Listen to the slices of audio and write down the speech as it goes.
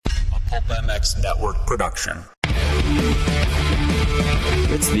Pulp MX Network production.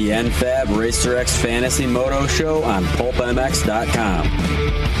 It's the NFAB Racer X Fantasy Moto Show on PulpMX.com.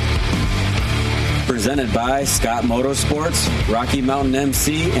 Presented by Scott Motorsports, Rocky Mountain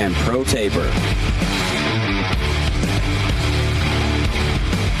MC, and Pro Taper.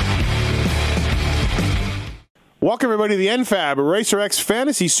 Welcome, everybody, to the NFAB Racer X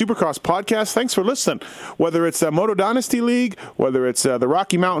Fantasy Supercross Podcast. Thanks for listening. Whether it's the Moto Dynasty League, whether it's the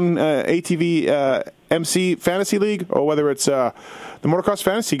Rocky Mountain ATV MC Fantasy League, or whether it's the Motocross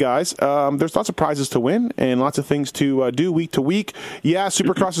Fantasy guys, there's lots of prizes to win and lots of things to do week to week. Yeah,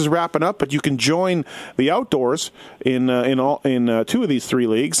 Supercross is wrapping up, but you can join the outdoors in two of these three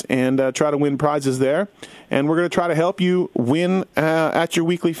leagues and try to win prizes there. And we're going to try to help you win at your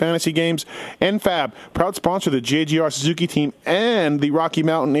weekly fantasy games. NFAB, proud sponsor of the JGR Suzuki team and the Rocky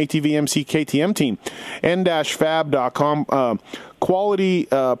Mountain ATV MC KTM team. N-fab.com. Quality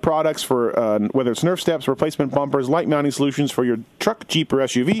products for whether it's Nerf steps, replacement bumpers, light mounting solutions for your truck, Jeep, or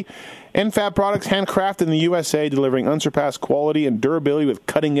SUV. NFAB products handcrafted in the USA, delivering unsurpassed quality and durability with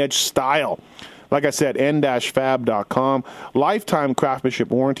cutting-edge style. Like I said, n-fab.com. Lifetime craftsmanship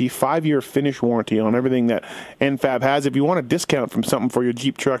warranty, 5-year finish warranty on everything that NFAB has. If you want a discount from something for your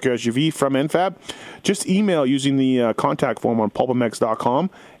Jeep, truck, or SUV from NFAB, just email using the contact form on pulpmx.com,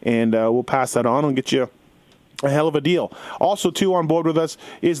 and we'll pass that on and get you a hell of a deal. Also, too, on board with us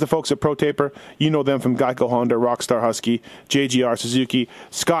is the folks at Pro Taper. You know them from Geico Honda, Rockstar Husky, JGR Suzuki,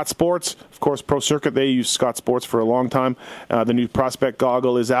 Scott Sports, of course, Pro Circuit. They use Scott Sports for a long time. The new Prospect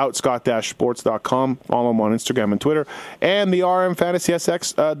goggle is out, scott-sports.com. Follow them on Instagram and Twitter. And the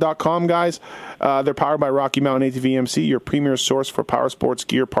rmfantasysx.com guys. They're powered by Rocky Mountain ATV MC, your premier source for power sports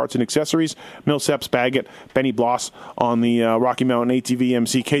gear, parts, and accessories. Millsaps, Baggett, Benny Bloss on the Rocky Mountain ATV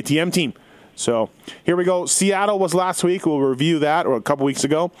MC KTM team. So here we go. Seattle was last week. We'll review that, or a couple weeks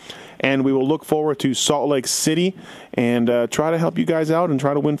ago. And we will look forward to Salt Lake City and try to help you guys out and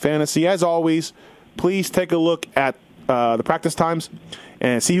try to win fantasy. As always, please take a look at the practice times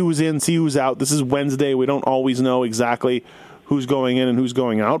and see who's in, see who's out. This is Wednesday. We don't always know exactly who's going in and who's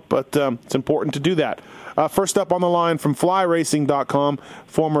going out, but it's important to do that. First up on the line from flyracing.com,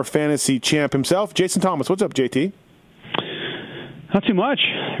 former fantasy champ himself, Jason Thomas. What's up, JT? Not too much.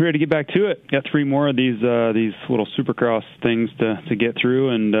 Ready to get back to it. Got 3 more of these little Supercross things to get through,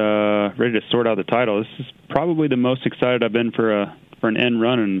 and ready to sort out the title. This is probably the most excited I've been for an end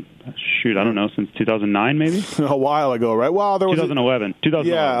run, and shoot, I don't know, since 2009 maybe. A while ago, right? Well, there was 2011.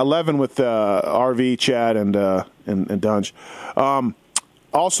 Yeah, 11 with RV, Chad, and Dunge.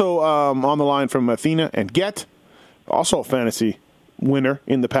 Also on the line from Athena and Get, also a fantasy winner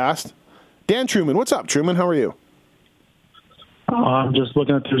in the past, Dan Truman. What's up, Truman? How are you? I'm just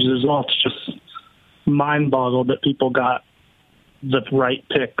looking at the results, just mind-boggled that people got the right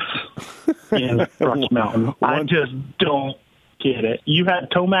picks in Rocky Mountain. I just don't get it. You had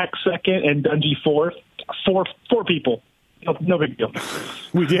Tomac second and Dungey fourth. Four people. No big deal.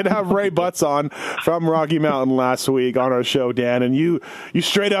 We did have Ray Butts on from Rocky Mountain last week on our show, Dan, and you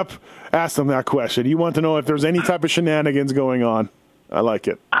straight up asked him that question. You want to know if there's any type of shenanigans going on. I like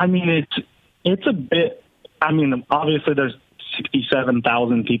it. I mean, it's a bit. I mean, obviously there's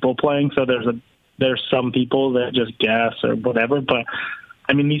 67,000 people playing, so there's some people that just guess or whatever, but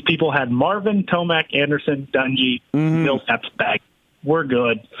I mean, these people had Marvin, Tomac, Anderson, Dungey, Millsaps, Bag. We're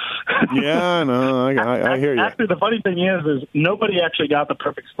good. Yeah, no, I hear you. Actually, the funny thing is nobody actually got the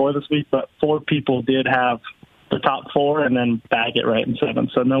perfect score this week, but 4 people did have the top 4 and then Baggett right in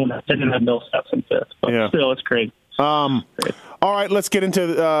 7th, so no one didn't have Millsaps in 5th, but still, it's crazy. All right, let's get into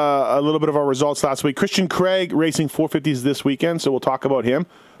a little bit of our results last week. Christian Craig racing 450s this weekend, so we'll talk about him,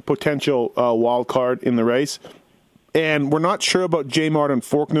 potential wild card in the race. And we're not sure about J. Martin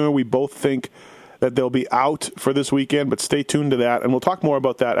Faulkner. We both think that they'll be out for this weekend, but stay tuned to that, and we'll talk more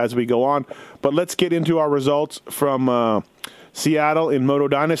about that as we go on. But let's get into our results from Seattle in Moto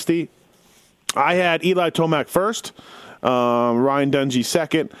Dynasty. I had Eli Tomac first, Ryan Dungey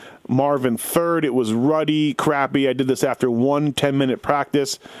second, Marvin third. It was ruddy, crappy. I did this after 1 10-minute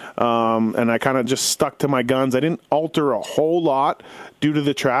practice, and I kind of just stuck to my guns. I didn't alter a whole lot due to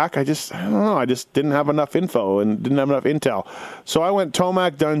the track. I just didn't have enough info and didn't have enough intel. So I went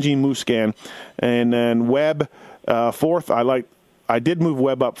Tomac, Dungey, Musquin, and then Webb fourth. I did move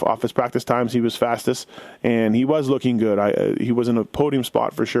Webb up off his practice times. He was fastest, and he was looking good. He was in a podium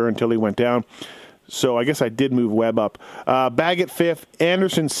spot for sure until he went down. So I guess I did move Webb up. Baggett 5th,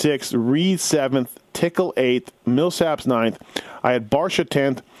 Anderson 6th, Reed 7th, Tickle 8th, Millsaps 9th. I had Barsha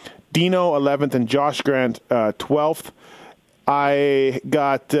 10th, Dino 11th, and Josh Grant 12th. I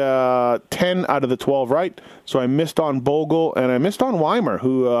got 10 out of the 12 right, so I missed on Bogle, and I missed on Weimer,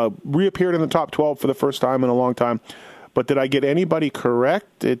 who reappeared in the top 12 for the first time in a long time. But did I get anybody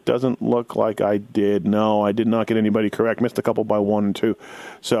correct? It doesn't look like I did. No, I did not get anybody correct. Missed a couple by 1 and 2.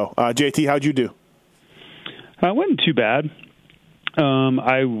 So, JT, how'd you do? It wasn't too bad.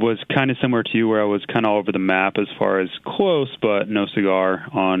 I was kind of similar to you, where I was kind of all over the map as far as close, but no cigar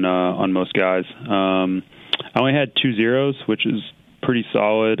on most guys. I only had 2 zeros, which is pretty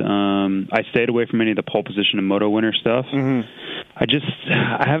solid. I stayed away from any of the pole position and moto winner stuff. Mm-hmm.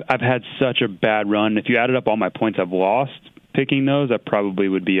 I've had such a bad run. If you added up all my points I've lost picking those, I probably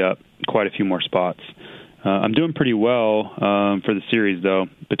would be up quite a few more spots. I'm doing pretty well for the series, though.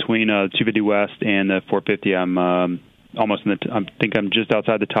 Between 250 West and the 450, I'm almost in the. I think I'm just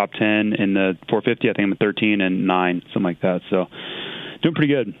outside the top 10 in the 450. I think I'm at 13 and 9, something like that. So doing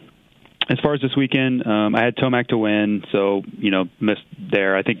pretty good. As far as this weekend, I had Tomac to win, so missed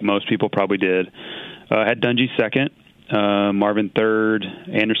there. I think most people probably did. I had Dungey second, Marvin third,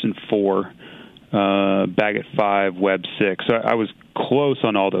 Anderson 4, Baggett 5, Webb 6. So I was close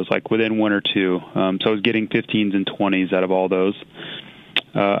on all those, like within 1 or 2. So I was getting 15s and 20s out of all those.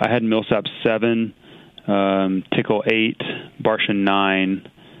 I had Millsap 7, Tickle 8, Barsha 9.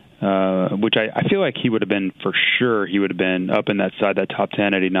 Which I feel like he would have been, for sure, he would have been up in that side, that top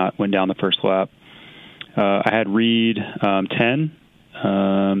 10, had he not went down the first lap. I had Reed 10, so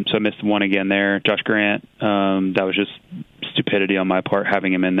I missed 1 again there. Josh Grant, that was just stupidity on my part,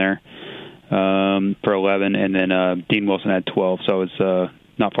 having him in there for 11, and then Dean Wilson had 12, so I was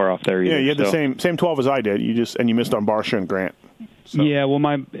not far off there either. Yeah, you had the same 12 as I did. You missed on Barsha and Grant. So. Yeah, well,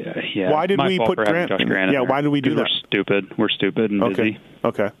 why did we put Grant? Grant in why did we do that? We're stupid and busy.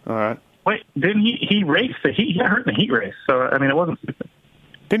 Okay, all right. Wait, didn't he race the heat? He got hurt in the heat race, so I mean, it wasn't stupid.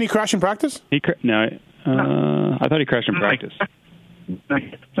 Didn't he crash in practice? No, I thought he crashed in practice. In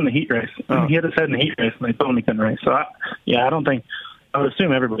the heat race, he had his head in the heat race, and they told him he couldn't race. So I don't think. I would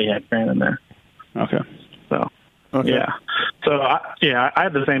assume everybody had Grant in there. Okay. So. Okay. Yeah. So I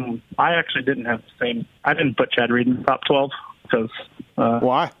had the same. I actually didn't have the same. I didn't put Chad Reed in the top 12 because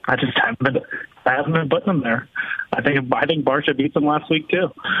why? I just haven't been putting him there. I think Barsha beats him last week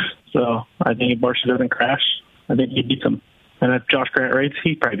too. So I think if Barsha doesn't crash, I think he beats him. And if Josh Grant rates,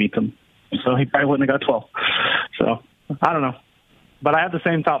 he probably beats him. So he probably wouldn't have got 12. So I don't know. But I had the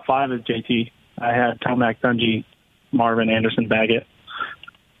same top 5 as JT. I had Tomac, Dungey, Marvin, Anderson, Baggett.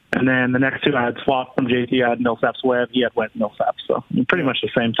 And then the next 2 I had swapped from JT. I had Millsap's Webb. He had Webb Millsap. So pretty much the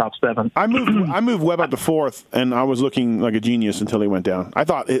same top 7. I moved Webb up to 4th, and I was looking like a genius until he went down.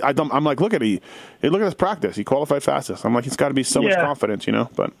 I'm like, look at his practice. He qualified fastest. I'm like, he's got to be so much confidence,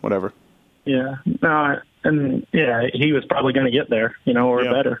 but whatever. Yeah. No, and he was probably going to get there, or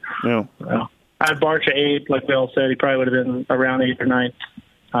better. Yeah. So, I had Barsha 8, like we all said. He probably would have been around 8th or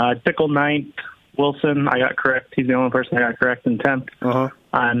 9th. Tickle 9th. Wilson, I got correct. He's the only person I got correct in 10th. Uh-huh.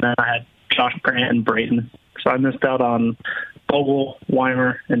 And then I had Josh Grant and Brayton. So I missed out on Bogle,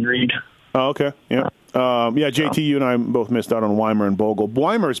 Weimer, and Reed. Oh, okay. Yeah. JT, you and I both missed out on Weimer and Bogle.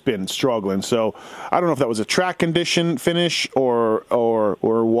 Weimer's been struggling, so I don't know if that was a track condition finish or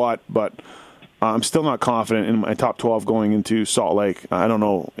what, but I'm still not confident in my top 12 going into Salt Lake. I don't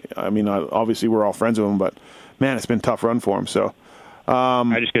know. I mean, obviously we're all friends with him, but, man, it's been a tough run for him, so...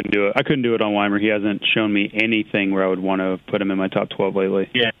 I just couldn't do it. I couldn't do it on Weimer. He hasn't shown me anything where I would want to put him in my top 12 lately.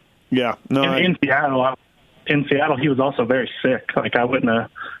 Yeah. Yeah. No. In Seattle, he was also very sick. Like I wouldn't have,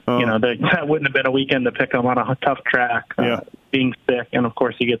 that wouldn't have been a weekend to pick him on a tough track. Being sick, and of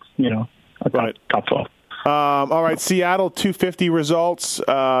course he gets, top 12. All right, Seattle 250 results,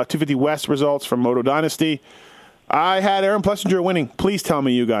 250 West results from Moto Dynasty. I had Aaron Plessinger winning. Please tell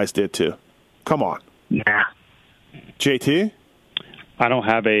me you guys did too. Come on. Nah. JT? I don't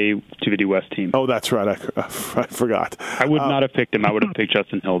have a 250 West team. Oh, that's right. I forgot. I would not have picked him. I would have picked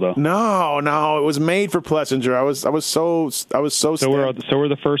Justin Hill, though. No, it was made for Plessinger. I was so. So were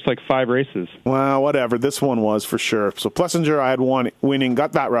the first 5 races. Well, whatever. This one was for sure. So Plessinger, I had one winning,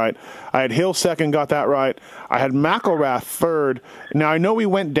 got that right. I had Hill second, got that right. I had McElrath third. Now I know we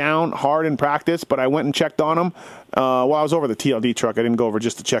went down hard in practice, but I went and checked on him. Well, I was over the TLD truck. I didn't go over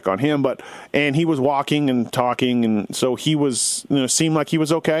just to check on him, and he was walking and talking, and so he was, seemed like he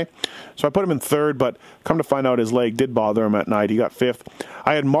was okay. So I put him in third, but come to find out his leg did bother him at night. He got 5th.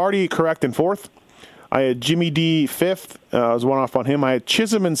 I had Marty correct in 4th. I had Jimmy D 5th. I was one off on him. I had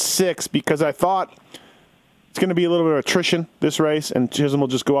Chisholm in 6th because I thought it's going to be a little bit of attrition this race, and Chisholm will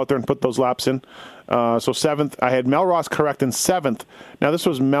just go out there and put those laps in. So 7th. I had Melross correct in 7th. Now, this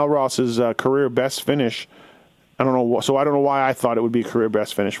was Melross's career best finish. I don't know why I thought it would be a career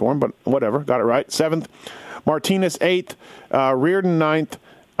best finish for him, but whatever. Got it right. 7th. Martinez 8th, Reardon 9th.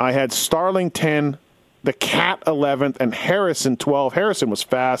 I had Starling 10, the Cat 11th, and Harrison 12th. Harrison was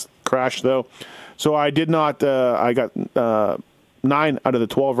fast, crashed though. So I did not, I got 9 out of the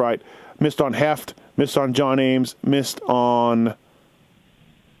 12 right. Missed on Heft, missed on John Ames, missed on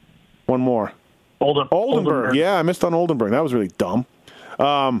one more. Oldenburg. Yeah, I missed on Oldenburg. That was really dumb.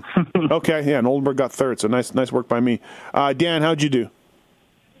 Okay, yeah, and Oldenburg got 3rd, so nice work by me. Dan, how'd you do?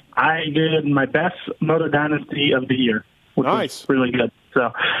 I did my best Moto Dynasty of the year, which was really good.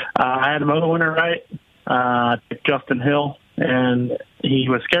 So I had a Moto winner right, Justin Hill, and he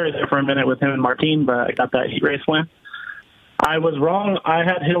was scary there for a minute with him and Martin, but I got that heat race win. I was wrong. I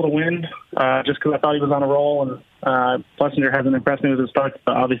had Hill to win just because I thought he was on a roll, and Plessinger hasn't impressed me with his starts,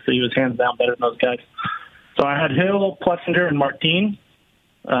 but obviously he was hands down better than those guys. So I had Hill, Plessinger, and Martin.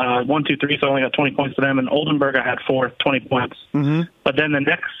 1, 2, 3, so I only got 20 points for them. And Oldenburg, I had 4, 20 points. Mm-hmm. But then the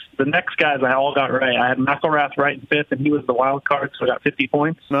next guys I all got right. I had McElrath right in 5th, and he was the wild card, so I got 50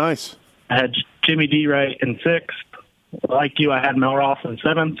 points. Nice. I had Jimmy D right in 6th. Like you, I had Melroth in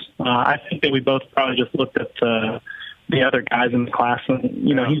 7th. I think that we both probably just looked at the other guys in the class, and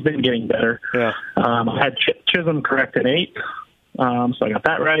he's been getting better. Yeah. I had Chisholm correct at 8th, so I got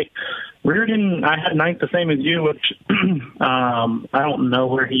that right. Reardon, I had 9th, the same as you, which I don't know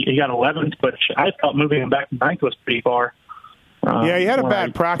where he got 11th, but I thought moving him back to 9th was pretty far. Yeah, he had a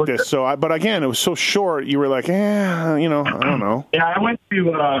bad practice, but again, it was so short, you were like, I don't know. Yeah, I went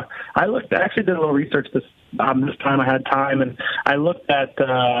to, I actually did a little research this time I had time, and I looked at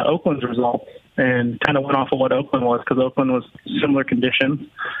Oakland's results and kind of went off of what Oakland was, because Oakland was similar conditions,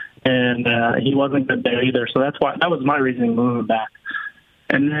 and he wasn't good there either, so that was my reasoning moving back.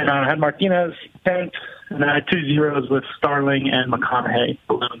 And then I had Martinez 10th, and I had 2 zeros with Starling and McConaughey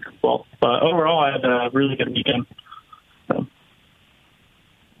 11th and 12th. But overall, I had a really good weekend. So.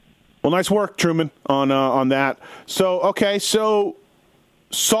 Well, nice work, Truman, on that. So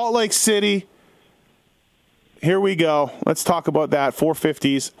Salt Lake City. Here we go. Let's talk about that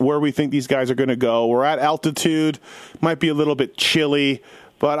 450s, where we think these guys are going to go. We're at altitude, might be a little bit chilly,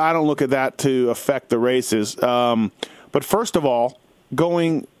 but I don't look at that to affect the races. But first of all,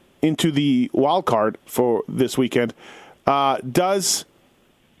 going into the wild card for this weekend, does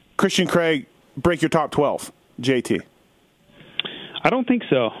Christian Craig break your top 12, JT? I don't think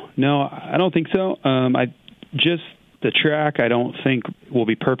so. No, I don't think so. The track, I don't think will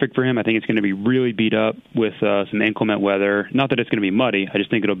be perfect for him. I think it's going to be really beat up with some inclement weather. Not that it's going to be muddy. I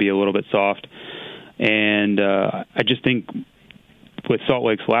just think it'll be a little bit soft. And I just think with Salt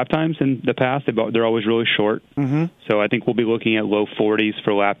Lake's lap times in the past, they're always really short. Mm-hmm. So I think we'll be looking at low 40s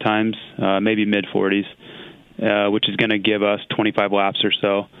for lap times, maybe mid 40s, which is going to give us 25 laps or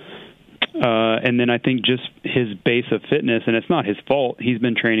so. And then I think just his base of fitness, and it's not his fault, he's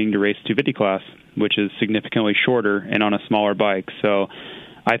been training to race 250 class, which is significantly shorter and on a smaller bike. So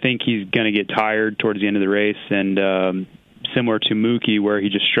I think he's going to get tired towards the end of the race, and similar to Mookie, where he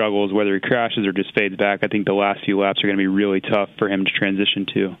just struggles, whether he crashes or just fades back, I think the last few laps are going to be really tough for him to transition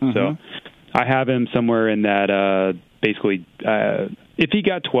to. Mm-hmm. So I have him somewhere in that basically if he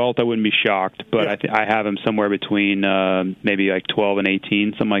got 12th, I wouldn't be shocked, but yeah. I have him somewhere between maybe like 12 and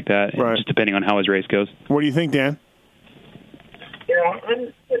 18, something like that, right. Just depending on how his race goes. What do you think, Dan? Yeah,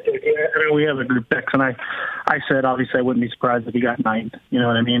 we have a group text, and I said obviously I wouldn't be surprised if he got 9th. You know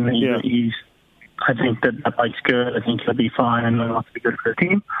what I mean? I think that bike's good. I think he'll be fine, and it'll be good for the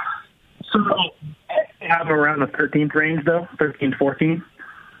team. So I have him around the 13th range, though, 13, 14.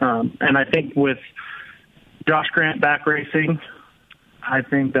 And I think with Josh Grant back racing, I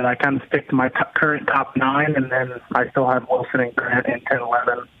think that I kind of stick to my current top 9, and then I still have Wilson and Grant in 10,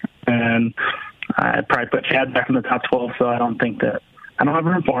 11. And I'd probably put Chad back in the top 12, so I don't have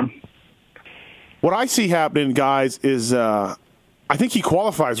room for him. What I see happening, guys, is I think he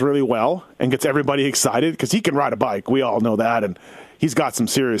qualifies really well and gets everybody excited because he can ride a bike. We all know that, and he's got some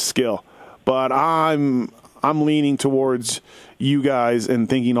serious skill. But I'm leaning towards you guys and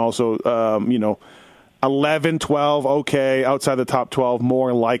thinking also, 11, 12, okay, outside the top 12,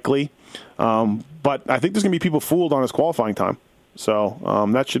 more likely. But I think there's going to be people fooled on his qualifying time. So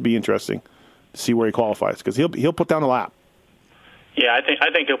that should be interesting to see where he qualifies because he'll put down a lap. Yeah,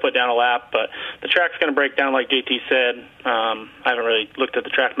 I think he'll put down a lap, but the track's going to break down like JT said. I haven't really looked at the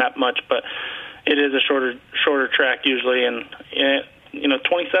track map much, but it is a shorter track usually, and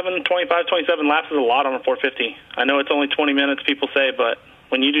 27 laps is a lot on a 450. I know it's only 20 minutes, people say, but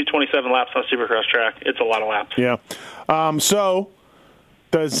when you do 27 laps on a Supercross track, it's a lot of laps. Yeah. So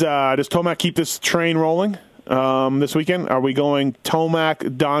does Tomac keep this train rolling this weekend? Are we going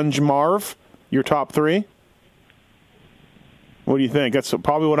Tomac, Dunge, Marv, your top 3? What do you think? That's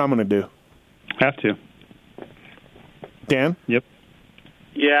probably what I'm going to do. Have to. Dan? Yep.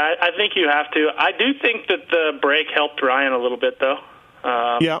 Yeah, I think you have to. I do think that the break helped Ryan a little bit, though.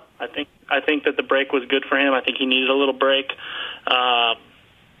 Yeah. I think that the break was good for him. I think he needed a little break. I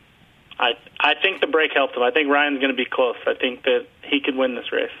think the break helped him. I think Ryan's going to be close. I think that he could win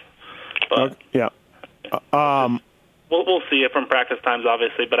this race. But yeah. We'll see it from practice times,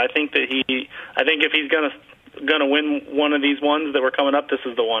 obviously. But I think that I think if he's gonna win one of these ones that were coming up, this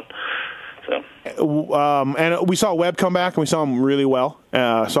is the one. So. And we saw Webb come back, and we saw him really well.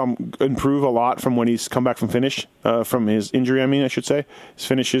 Saw him improve a lot from when he's come back from his injury. I should say his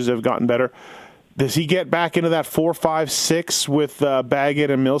finishes have gotten better. Does he get back into that 4, 5, 6 with Baggett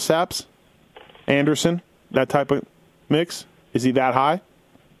and Millsaps, Anderson, that type of mix? Is he that high?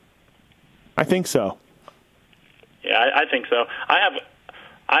 I think so. Yeah, I think so.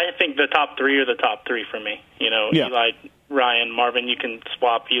 I think the top three are the top three for me. Yeah. Eli, Ryan, Marvin. You can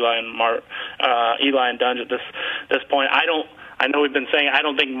swap Eli and Dunge at this point. I know we've been saying I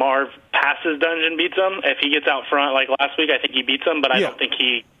don't think Marv passes Dunge and beats him. If he gets out front like last week, I think he beats him, but I don't think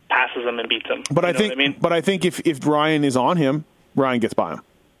he passes him and beats him. But I think if Ryan is on him, Ryan gets by him.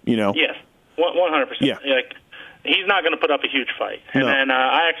 Yes, 100%. Yeah. He's not going to put up a huge fight. And then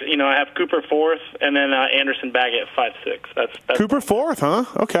I have Cooper fourth, and then Anderson Baggett 5, 6. That's Cooper fourth, huh?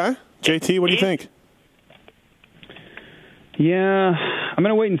 Okay. JT, what do you think? Yeah, I'm going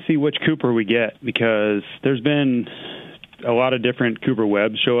to wait and see which Cooper we get, because there's been a lot of different Cooper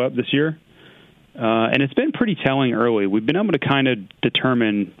Webbs show up this year. And it's been pretty telling early. We've been able to kind of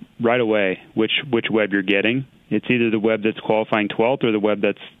determine right away which Webb you're getting. It's either the Webb that's qualifying 12th or the Webb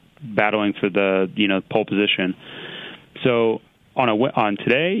that's battling for the pole position. So on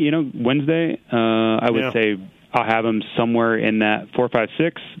today, Wednesday, I would say I'll have him somewhere in that 4, 5,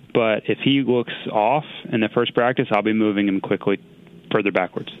 6. But if he looks off in the first practice, I'll be moving him quickly further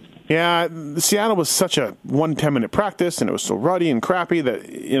backwards. Yeah, Seattle was such a 1 10-minute practice, and it was so ruddy and crappy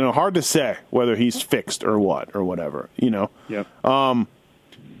that hard to say whether he's fixed or what or whatever. Yep.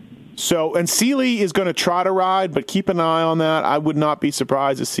 So, and Seeley is going to try to ride, but keep an eye on that. I would not be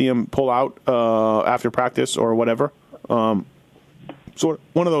surprised to see him pull out after practice or whatever. So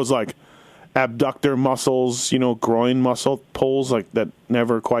one of those like abductor muscles, groin muscle pulls like that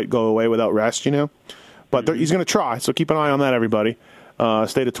never quite go away without rest, But he's going to try, so keep an eye on that, everybody.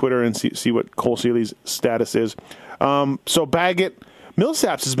 Stay to Twitter and see what Cole Seeley's status is. So Baggett,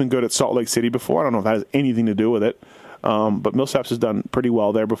 Millsaps has been good at Salt Lake City before. I don't know if that has anything to do with it. But Millsaps has done pretty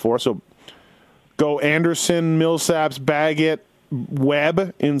well there before. So go Anderson, Millsaps, Baggett,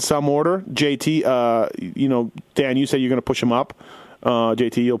 Webb in some order. JT, Dan, you said you're going to push him up.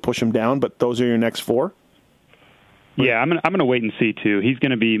 JT, you'll push him down, but those are your next 4. Yeah, I'm gonna wait and see too. He's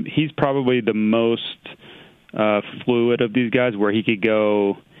probably the most fluid of these guys, where he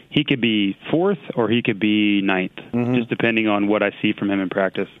could be 4th or he could be 9th, just depending on what I see from him in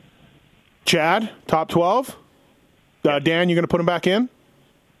practice. Chad, top 12. Dan, you're going to put him back in?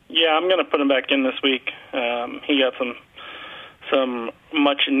 Yeah, I'm going to put him back in this week. He got some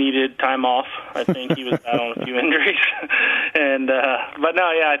much-needed time off. I think he was out on a few injuries. But no,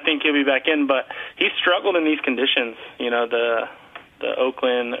 I think he'll be back in. But he's struggled in these conditions. The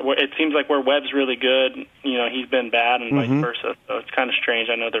Oakland, where it seems like where Webb's really good, he's been bad, and vice versa. So it's kind of strange.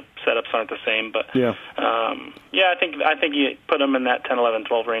 I know their setups aren't the same, but I think you put him in that 10, 11,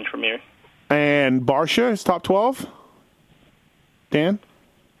 12 range from here. And Barsha is top 12? Dan?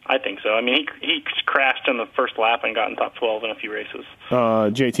 I think so. I mean, he crashed on the first lap and got in top 12 in a few races.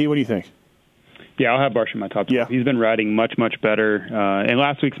 JT, what do you think? Yeah, I'll have Barsha in my top 12. Yeah. He's been riding much, much better. And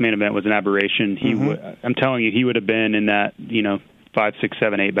last week's main event was an aberration. I'm telling you, he would have been in that 5, 6,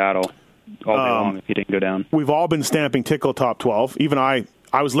 7, 8 battle all day long if he didn't go down. We've all been stamping Tickle top 12. Even I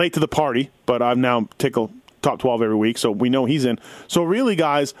was late to the party, but I've now Tickle top 12 every week, so we know he's in. So really,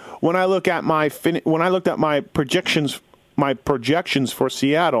 guys, when I looked at my projections for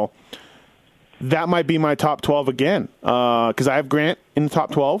Seattle, that might be my top 12 again, because I have Grant in the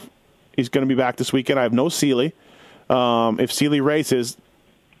top 12. He's going to be back this weekend. I have no Seeley. If Seeley races,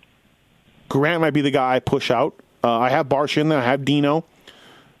 Grant might be the guy I push out. I have Barsha in there. I have Dino,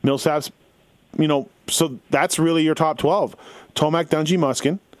 Millsaps. So that's really your top 12. Tomac, Dungy,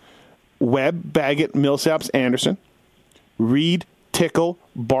 Muskin, Webb, Baggett, Millsaps, Anderson, Reed, Tickle,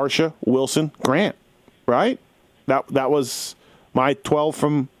 Barsha, Wilson, Grant. Right? That was my 12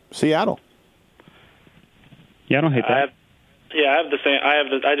 from Seattle. Yeah, I don't hate that. I have the same.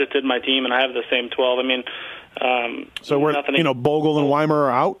 I just did my team, and I have the same 12. I mean, so we're Bogle and Weimer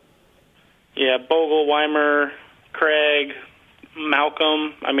are out. Yeah, Bogle, Weimer, Craig,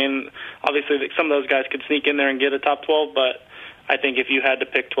 Malcolm. I mean, obviously some of those guys could sneak in there and get a top 12, but I think if you had to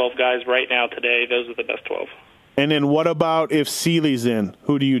pick 12 guys right now today, those are the best 12. And then what about if Seeley's in?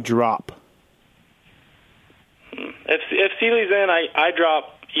 Who do you drop? If Seeley's in, I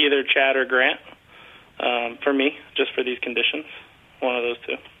drop either Chad or Grant for me, just for these conditions. One of those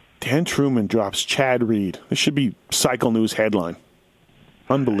two. Dan Truman drops Chad Reed. This should be Cycle News headline.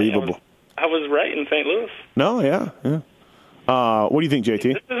 Unbelievable. I was right in St. Louis. No, yeah. What do you think,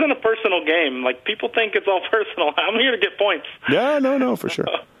 JT? This isn't a personal game. Like, people think it's all personal. I'm here to get points. Yeah, no, for sure.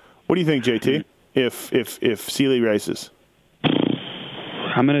 What do you think, JT, if Seeley races?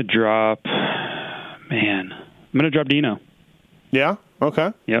 I'm going to drop Dino. Yeah?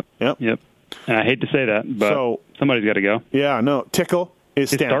 Okay. Yep. And I hate to say that, but somebody's got to go. Yeah, no. Tickle is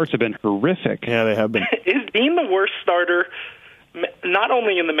stamped. His starts have been horrific. Yeah, they have been. Is Dean the worst starter, not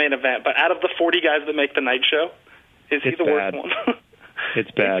only in the main event, but out of the 40 guys that make the night show? Is he the worst one? It's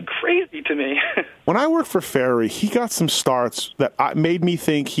bad. It's crazy to me. When I worked for Ferry, he got some starts that made me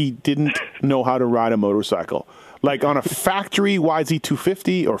think he didn't know how to ride a motorcycle. Like on a factory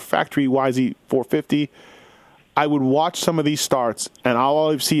YZ250 or factory YZ450, I would watch some of these starts, and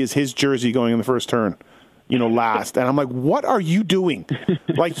all I see is his jersey going in the first turn, last. And I'm like, what are you doing?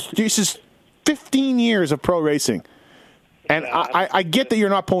 Like, this is 15 years of pro racing. And I get that you're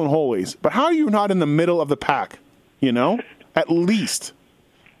not pulling holies, but how are you not in the middle of the pack? At least.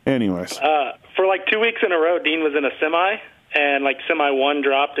 Anyways. For like 2 weeks in a row, Dean was in a semi, and like semi 1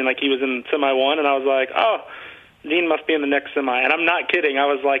 dropped, and like he was in semi 1, and I was like, oh, Dean must be in the next semi. And I'm not kidding. I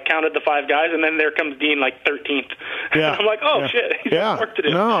was like, counted the 5 guys, and then there comes Dean like 13th. Yeah. I'm like, oh, shit, he's got work to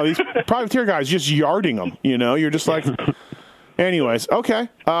do. No, these privateer guys just yarding them, You're just like, anyways, okay.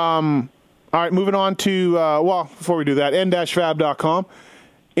 All right, moving on to, before we do that, n-fab.com.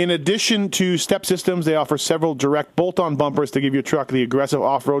 In addition to step systems, they offer several direct bolt-on bumpers to give your truck the aggressive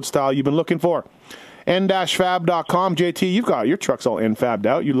off-road style you've been looking for. n-fab.com. JT, you've got your truck's all n-fabbed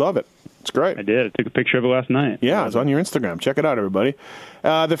out. You love it. It's great. I did. I took a picture of it last night. Yeah, it's on your Instagram. Check it out, everybody.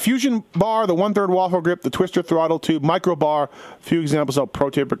 The Fusion bar, the 1/3 waffle grip, the twister throttle tube, micro bar. A few examples of Pro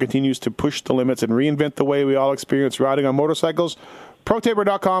Taper continues to push the limits and reinvent the way we all experience riding on motorcycles.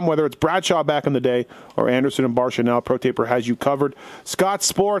 ProTaper.com, whether it's Bradshaw back in the day or Anderson and Barsha now, ProTaper has you covered. Scott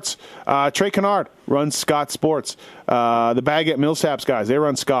Sports, Trey Kennard runs Scott Sports. The Baguette Millsaps guys, they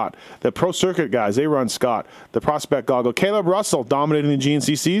run Scott. The Pro Circuit guys, they run Scott. The Prospect Goggle. Caleb Russell dominating the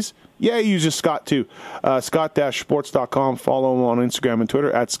GNCCs. Yeah, he uses Scott too. Scott-sports.com. Follow him on Instagram and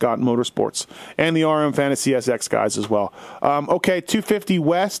Twitter at Scott Motorsports. And the RM Fantasy SX guys as well. Okay, 250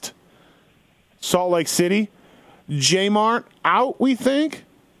 West, Salt Lake City. J-Mart out, we think?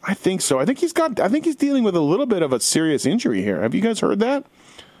 I think so. I think he's dealing with a little bit of a serious injury here. Have you guys heard that?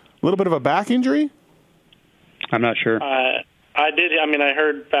 A little bit of a back injury? I'm not sure. I did. I mean, I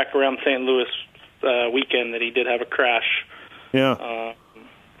heard back around St. Louis weekend that he did have a crash. Yeah.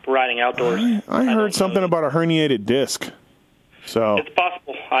 Riding outdoors. I heard something about a herniated disc. So it's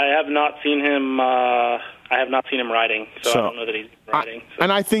possible. I have not seen him riding, so I don't know that he's riding.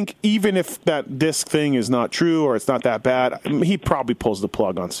 And I think even if that disc thing is not true or it's not that bad, he probably pulls the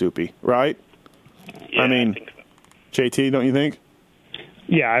plug on Soupy, right? Yeah, I think so. JT, don't you think?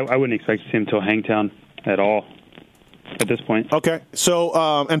 Yeah, I wouldn't expect to see him till Hangtown at all at this point. Okay. So,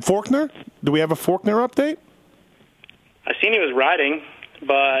 and Faulkner? Do we have a Faulkner update? I seen he was riding,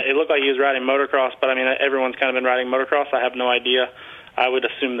 but it looked like he was riding motocross. But, I mean, everyone's kind of been riding motocross. I have no idea. I would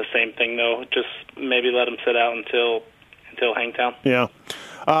assume the same thing, though. Just maybe let him sit out until Hangtown. Yeah.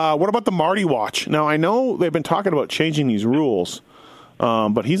 What about the Marty watch? Now, I know they've been talking about changing these rules,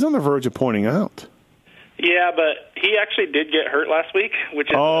 but he's on the verge of pointing out. Yeah, but he actually did get hurt last week,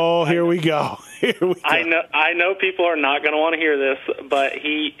 which is... Oh, here we go. I know people are not going to want to hear this, but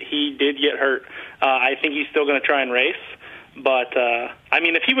he did get hurt. I think he's still going to try and race. But, I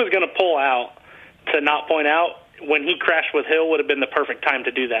mean, if he was going to pull out to not point out, when he crashed with Hill would have been the perfect time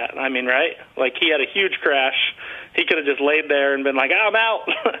to do that. I mean, right? Like, he had a huge crash. He could have just laid there and been like, I'm out.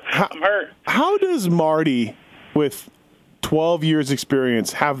 I'm hurt. How does Marty, with 12 years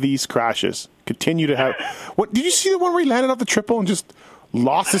experience, have these crashes? Continue to have... What did you see the one where he landed off the triple and just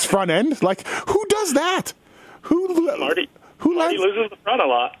lost his front end? Like, who does that? Marty loses the front a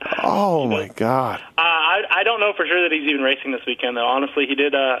lot. Oh, my God. I don't know for sure that he's even racing this weekend, though. Honestly, he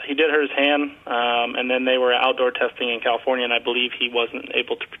did hurt his hand, and then they were outdoor testing in California, and I believe he wasn't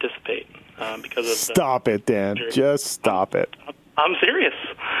able to participate because of... Stop it, Dan. Just stop it. I'm serious.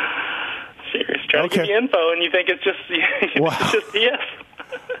 Trying to get you info, and you think it's just BS.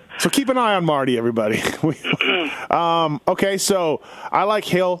 So keep an eye on Marty, everybody. Okay, so I like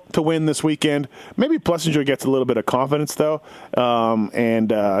Hill to win this weekend. Maybe Plessinger gets a little bit of confidence, though, and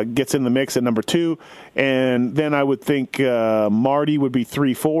gets in the mix at number 2. And then I would think Marty would be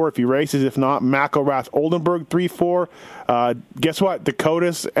 3-4 if he races. If not, McElrath, Oldenburg, 3-4. Guess what?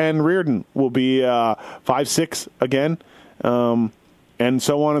 Dakotas and Reardon will be 5-6 again, and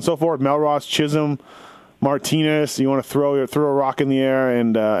so on and so forth. Melross, Chisholm, Martinez, you want to throw a rock in the air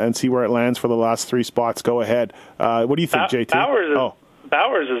and see where it lands for the last 3 spots. Go ahead. What do you think, JT?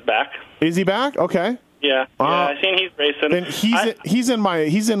 Bowers is back. Is he back? Okay. Yeah, I seen he's racing. Then he's in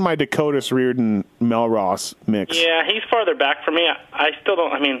my Dakotas, Reardon, Melross mix. Yeah, he's farther back for me. I still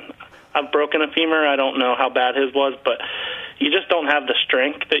don't. I mean, I've broken a femur. I don't know how bad his was, but you just don't have the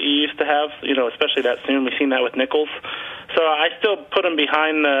strength that you used to have. Especially that soon. We've seen that with Nichols. So I still put him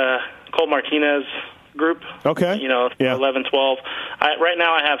behind the Cole Martinez group. Okay. 11, 12. Right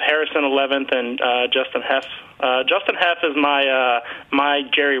now I have Harrison 11th and Justin Heff. Justin Heff is my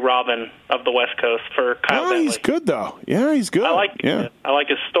Jerry Robin of the West Coast for Kyle Bentley. He's good, though. Yeah, he's good. I like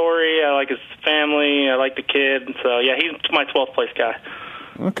his story. I like his family. I like the kid. So, yeah, he's my 12th place guy.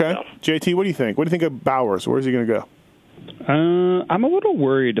 Okay. So. JT, what do you think? What do you think of Bowers? Where's he going to go? I'm a little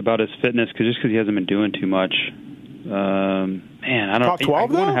worried about his fitness just because he hasn't been doing too much. Man, I don't know. Top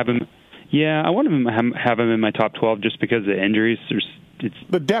 12, though? I want to have him. Yeah, I want to have him in my top 12 just because of the injuries. It's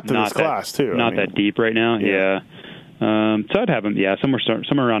the depth of this class, too. Not that deep right now, yeah. So I'd have him,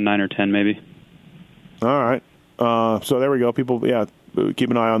 somewhere around 9 or 10 maybe. All right. So there we go. People,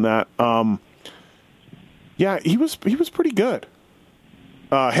 keep an eye on that. He was pretty good.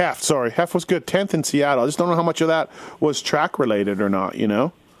 Heff was good. 10th in Seattle. I just don't know how much of that was track-related or not, Yeah,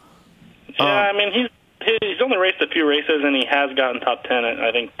 I mean, he's only raced a few races, and he has gotten top 10 at,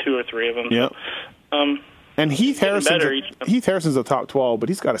 I think, 2 or 3 of them. Yep. So, and Heath Harrison's a top 12, but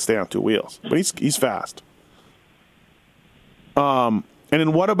he's got to stay on 2 wheels. But he's fast. And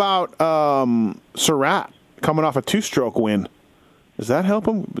then what about Surratt coming off a 2-stroke win? Does that help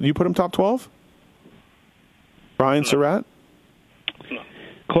him? Do you put him top 12? Brian Surratt? No.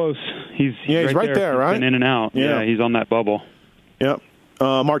 Close. He's right there, right? He's been in and out. Yeah, he's on that bubble. Yep.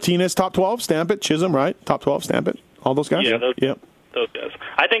 Martinez, top 12, stamp it. Chisholm, right? Top 12, stamp it. All those guys? Yeah, those guys.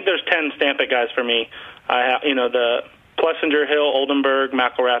 I think there's 10 stamp it guys for me. I have, the Plessinger, Hill, Oldenburg,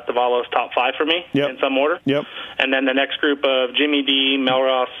 McElrath, Davalos, top 5 for me in some order. Yep. And then the next group of Jimmy D,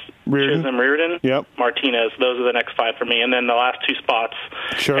 Melross, Chisholm, Reardon, Martinez. Those are the next 5 for me. And then the last 2 spots,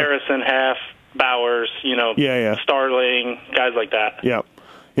 Harrison, Heff, Bowers, Starling, guys like that. Yeah.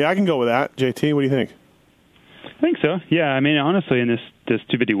 Yeah, I can go with that. JT, what do you think? I think so. Yeah, I mean, honestly, in this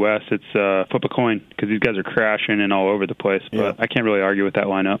 250 West, it's flip a coin because these guys are crashing and all over the place. But I can't really argue with that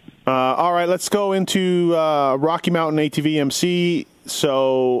lineup. All right, let's go into Rocky Mountain ATV MC.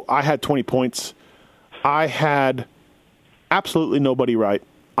 So I had 20 points. I had absolutely nobody right.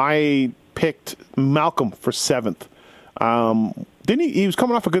 I picked Malcolm for 7th. Didn't he? He was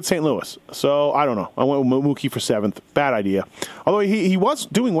coming off a good St. Louis. So I don't know. I went with Mookie for 7th. Bad idea. Although he was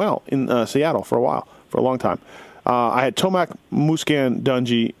doing well in Seattle for a long time. I had Tomac, Muscan,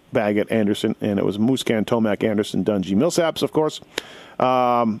 Dungy, Baggett, Anderson, and it was Muscan, Tomac, Anderson, Dungy, Millsaps, of course.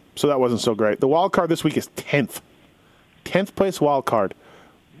 So that wasn't so great. The wild card this week is 10th. 10th place wild card.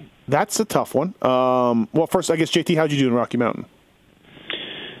 That's a tough one. Well, first, I guess, JT, how'd you do in Rocky Mountain?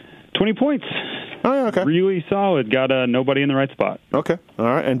 20 points. Oh, yeah, okay. Really solid. Got nobody in the right spot. Okay. All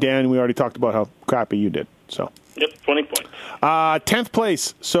right. And Dan, we already talked about how crappy you did. So. Yep, 20 points. 10th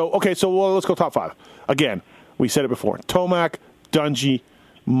place. So let's go top 5. Again, we said it before. Tomac, Dungy,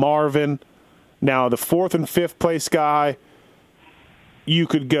 Marvin. Now, the 4th and 5th place guy, you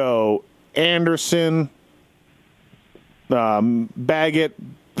could go Anderson, Baggett.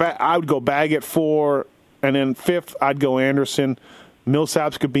 I would go Baggett 4, and then 5th, I'd go Anderson.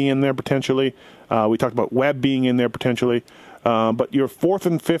 Millsaps could be in there potentially. We talked about Webb being in there potentially. But your 4th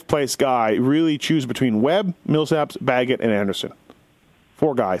and 5th place guy, really choose between Webb, Millsaps, Baggett, and Anderson.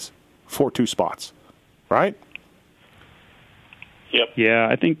 4 guys, 2 spots. Right? Yep. Yeah,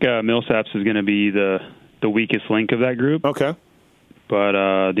 I think Millsaps is going to be the weakest link of that group. Okay. But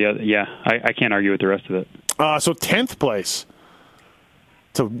I can't argue with the rest of it. So 10th place.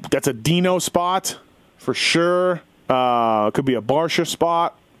 So that's a Dino spot for sure. Could be a Barsha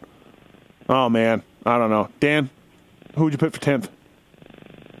spot. Oh man, I don't know. Dan, who would you put for 10th?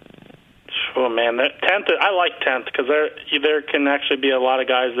 Oh man, that 10th. I like 10th because there can actually be a lot of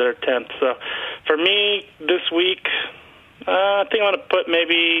guys that are 10th. So for me this week, I think I'm going to put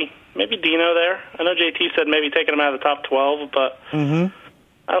maybe Dino there. I know JT said maybe taking him out of the top 12, but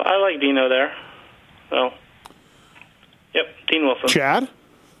I like Dino there. So, yep, Dean Wilson. Chad?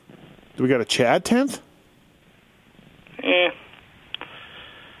 Do we got a Chad 10th?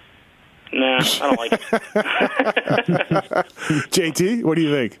 Nah, I don't like it. JT, what do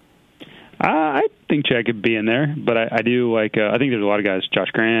you think? I think Chad could be in there, but I do like. I think there's a lot of guys: Josh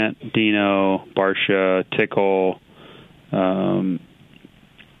Grant, Dino, Barsha, Tickle. Who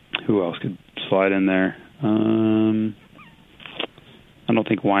else could slide in there? I don't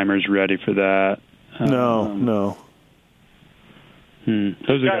think Weimer's ready for that. No. Those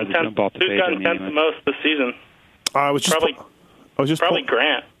are the guys that jump off the page. Who's gotten 10th the most this season? Probably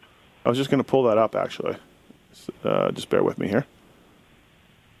Grant. I was just going to pull that up, actually. Just bear with me here.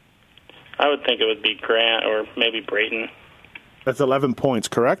 I would think it would be Grant or maybe Brayton. That's 11 points,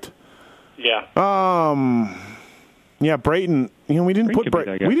 correct? Yeah. Yeah, Brayton. We didn't put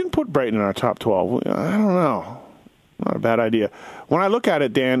Brayton in our top 12. I don't know. Not a bad idea. When I look at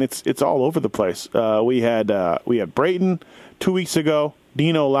it, Dan, it's all over the place. We had Brayton 2 weeks ago,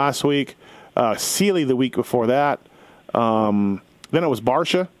 Dino last week, Seeley the week before that. Then it was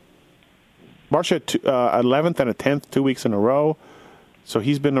Barsha. Barsha 11th and a 10th 2 weeks in a row. So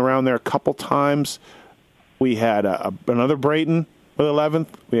he's been around there a couple times. We had another Brayton with 11th.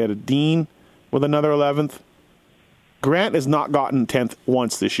 We had a Dean with another 11th. Grant has not gotten 10th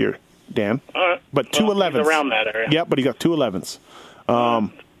once this year, Dan. All right. But 2 11ths. He's around that area. Yep, but he got 2 11ths.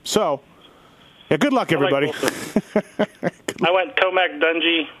 So, yeah, good luck, everybody. I went Tomac,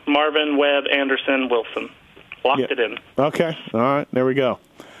 Dungy, Marvin, Webb, Anderson, Wilson. Locked it in. Okay. All right. There we go.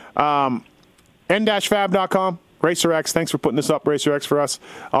 N-fab.com. RacerX, thanks for putting this up, RacerX, for us.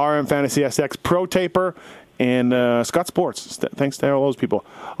 RM Fantasy SX Pro Taper, and Scott Sports. Thanks to all those people.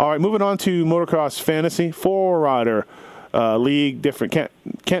 All right, moving on to Motocross Fantasy. 4-rider league, different.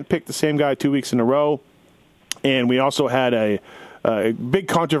 Can't pick the same guy 2 weeks in a row. And we also had a big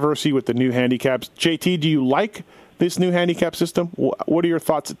controversy with the new handicaps. JT, do you like this new handicap system? What are your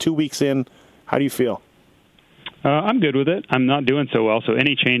thoughts at 2 weeks in? How do you feel? I'm good with it. I'm not doing so well, so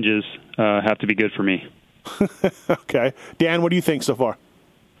any changes have to be good for me. Okay. Dan, what do you think so far?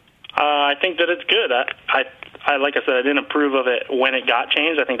 I think that it's good. I like I said, I didn't approve of it when it got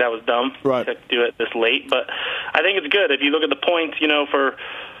changed. I think that was dumb to do it this late. But I think it's good. If you look at the points, for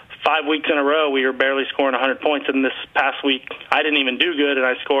 5 weeks in a row, we were barely scoring 100 points. And this past week, I didn't even do good, and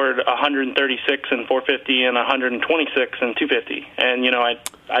I scored 136 in 450 and 126 in 250. And,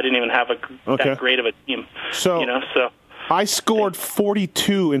 I didn't even have that great of a team. So I scored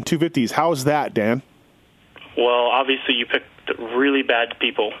 42 in 250s. How's that, Dan? Well, obviously you picked really bad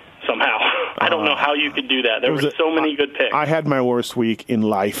people somehow. I don't know how you could do that. There were so many good picks. I had my worst week in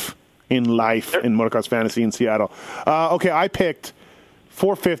life in Motocross Fantasy in Seattle. I picked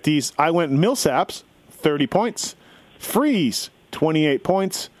 450s. I went Millsaps, 30 points. Freeze, 28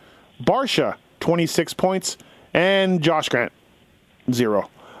 points. Barsha, 26 points. And Josh Grant, 0.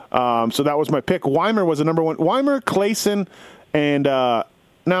 So that was my pick. Weimer was the number one. Weimer, Clayson, and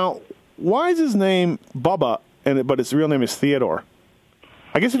now, why is his name Bubba, but his real name is Theodore?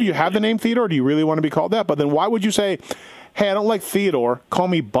 I guess if you have the name Theodore, do you really want to be called that? But then why would you say, hey, I don't like Theodore, call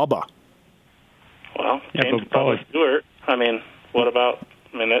me Bubba? Well, James Bubba Stewart. What about,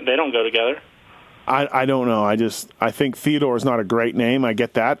 they don't go together. I don't know. I think Theodore is not a great name. I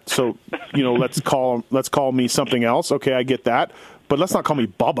get that. So, let's call me something else. Okay, I get that. But let's not call me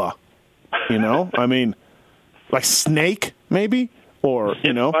Bubba. Like Snake, maybe? Or, It's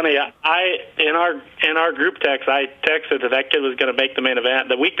funny. In our group text, I texted that kid was going to make the main event.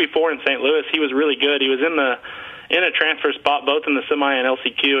 The week before in St. Louis, he was really good. He was in a transfer spot, both in the semi and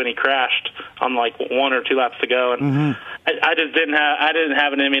LCQ, and he crashed on like 1 or 2 laps to go. And I just didn't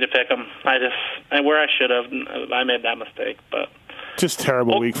have it in me to pick him. Where I should have, I made that mistake. But just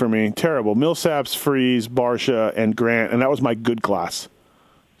terrible week for me. Terrible. Millsaps, Freeze, Barsha, and Grant, and that was my good class.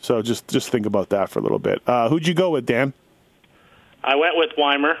 So just think about that for a little bit. Who'd you go with, Dan? I went with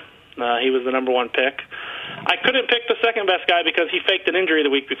Weimer. He was the number one pick. I couldn't pick the second best guy because he faked an injury the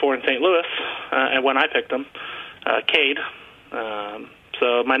week before in St. Louis, and when I picked him, Cade.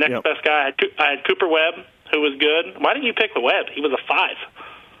 So my next best guy, I had Cooper Webb, who was good. Why didn't you pick the Webb? He was a 5.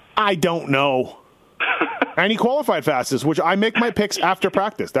 I don't know. And he qualified fastest, which I make my picks after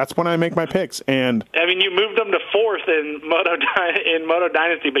practice. That's when I make my picks. And you moved him to 4th in Moto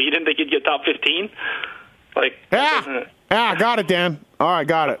Dynasty, but you didn't think he'd get top 15? Got it, Dan. All right,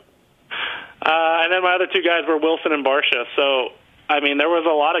 got it. And then my other 2 guys were Wilson and Barsha. So, there was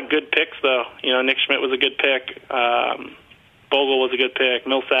a lot of good picks, though. Nick Schmidt was a good pick. Bogle was a good pick.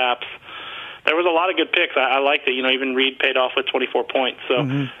 Millsaps. There was a lot of good picks. I liked it. Even Reed paid off with 24 points.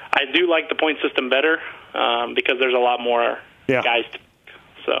 So I do like the point system better because there's a lot more guys to pick.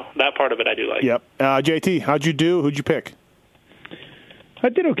 So that part of it I do like. Yep. JT, how'd you do? Who'd you pick? I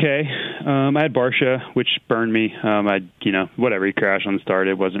did okay. I had Barsha, which burned me. Whatever, he crashed on the start.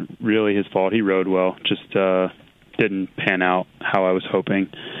 It wasn't really his fault. He rode well, just didn't pan out how I was hoping.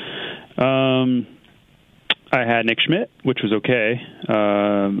 I had Nick Schmidt, which was okay.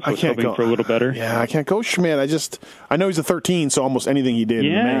 I was hoping for a little better. Yeah, I can't go Schmidt. I know he's a 13, so almost anything he did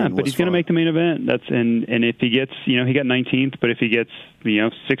in the main but he's going to make the main event. And if he gets, he got 19th, but if he gets,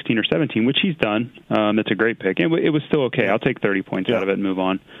 16 or 17, which he's done, that's a great pick. It was still okay. I'll take 30 points out of it and move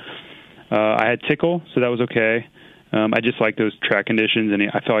on. I had Tickle, so that was okay. I just like those track conditions, and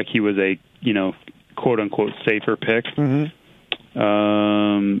I felt like he was a, quote unquote safer pick. Mm-hmm.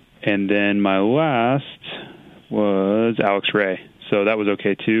 And then my last was Alex Ray. So that was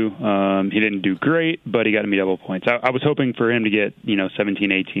okay, too. He didn't do great, but he got me double points. I was hoping for him to get,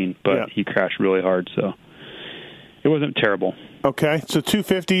 17, 18, but he crashed really hard, so it wasn't terrible. Okay, so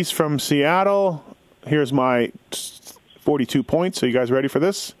 250s from Seattle. Here's my 42 points. So you guys ready for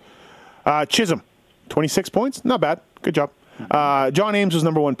this? Chisholm, 26 points. Not bad. Good job. John Ames was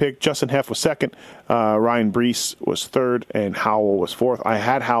number one pick. Justin Heff was second. Ryan Brees was third, and Howell was fourth. I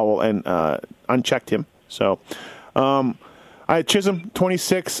had Howell and unchecked him. So I had Chisholm,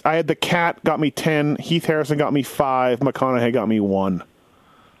 26. I had the Cat, got me 10. Heath Harrison got me 5. McConaughey got me 1.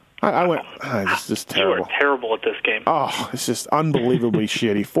 I went, this is terrible. You were terrible at this game. Oh, it's just unbelievably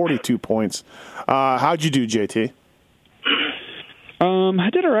shitty. 42 points. How'd you do, JT? I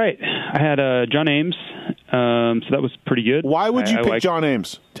did all right. I had John Ames, so that was pretty good. Why would you pick John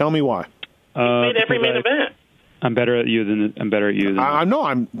Ames? Tell me why. He made every main event. I'm better at you than I'm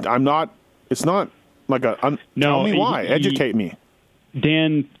not. It's not like a. Tell me why. Educate me.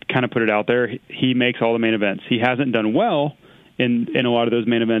 Dan kind of put it out there. He makes all the main events. He hasn't done well in a lot of those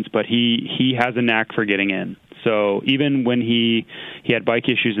main events, but he has a knack for getting in. So even when he had bike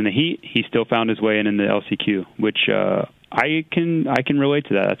issues in the heat, he still found his way in the LCQ, which I can relate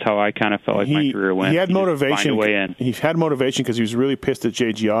to that. That's how I kind of felt like my career went. He had motivation. Find a way in. He had motivation because he was really pissed at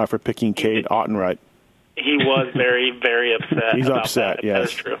JGR for picking Cade Ottenreit. He was very, very upset. He's about upset. That. Yes, that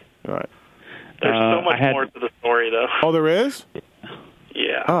is true. All right. There's so much more to the story, though. Oh, there is?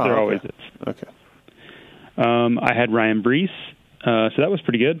 Yeah. Oh, there always is. Okay. I had Ryan Brees, so that was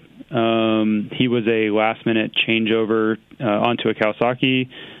pretty good. He was a last-minute changeover onto a Kawasaki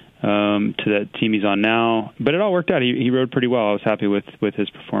to the team he's on now, but it all worked out. He rode pretty well. I was happy with his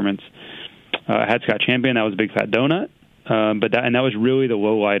performance. I had Scott Champion. That was a big fat donut. But that was really the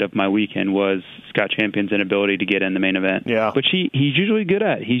low light of my weekend was Scott Champion's inability to get in the main event. Yeah. But he's usually good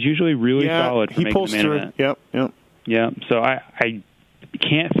at it. He's usually really solid for making the main event. Yep. Yeah. So I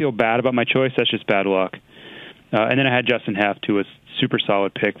can't feel bad about my choice. That's just bad luck. And then I had Justin Heft, who was super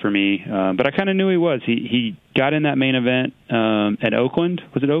solid pick for me. But I kind of knew he was. He got in that main event at Oakland.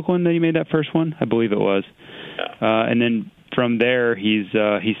 Was it Oakland that he made that first one? I believe it was. And then from there, he's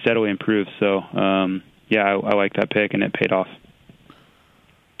steadily improved. So, I like that pick, and it paid off.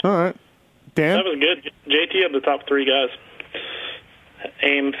 All right. Dan? That was good. JT had the top three guys.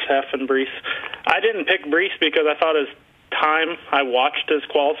 Ames, Heff, and Brees. I didn't pick Brees because I thought his time, I watched his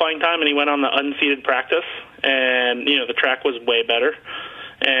qualifying time, and he went on the unseated practice, and, the track was way better.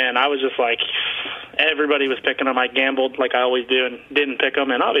 And I was just like, everybody was picking him. I gambled like I always do and didn't pick him,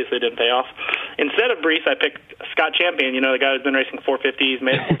 and obviously it didn't pay off. Instead of Brees, I picked Scott Champion, the guy who's been racing 450s,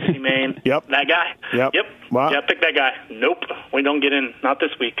 made a 450 main. Yep. That guy. Yep. Wow. Yeah, pick that guy. Nope. We don't get in. Not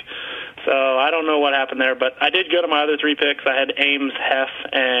this week. So I don't know what happened there, but I did go to my other three picks. I had Ames, Heff,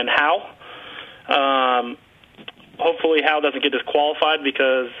 and Howe. Hopefully Hal doesn't get disqualified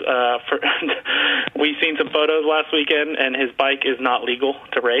because we've seen some photos last weekend, and his bike is not legal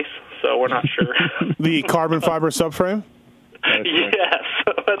to race, so we're not sure. The carbon fiber subframe? Yes,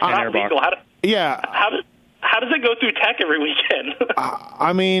 that's not legal. How does it go through tech every weekend?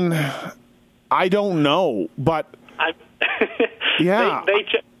 I mean, I don't know, but yeah.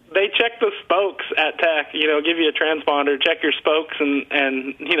 They check the spokes at tech, give you a transponder, check your spokes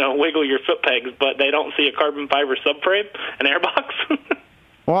and wiggle your foot pegs, but they don't see a carbon fiber subframe, an airbox.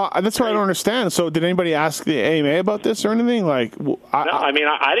 Well, that's what I don't understand. So, did anybody ask the AMA about this or anything? Like, I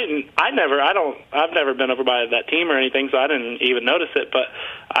didn't. I've never been over by that team or anything, so I didn't even notice it. But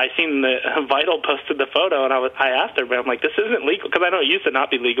I seen the Vital posted the photo, and I asked her, but I'm like, this isn't legal because I know it used to not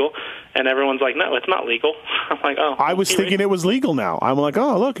be legal, and everyone's like, no, it's not legal. I'm like, oh. I was thinking it was legal now. I'm like,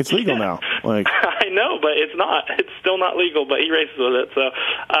 oh, look, it's legal now. Like, I know, but it's not. It's still not legal. But he races with it. So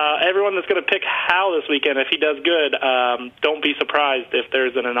everyone that's going to pick Hal this weekend, if he does good, don't be surprised if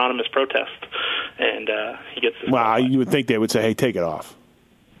there's an anonymous protest and he gets. Well, you would think they would say, "Hey, take it off."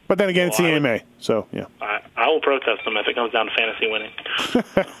 But then again, it's the AMA, so yeah. I will protest them if it comes down to fantasy winning.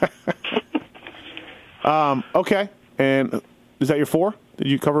 Okay, and is that your 4?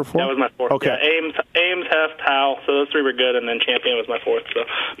 Did you cover 4? That was my 4th. Okay. Yeah, Ames, Heft, Howell. So those 3 were good, and then Champion was my 4th. So,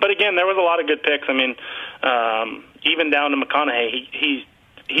 but again, there was a lot of good picks. I mean, even down to McConaughey, he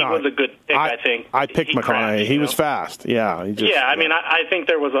was a good pick. I think I picked McConaughey. Crashed, he was fast. Yeah. I mean, I think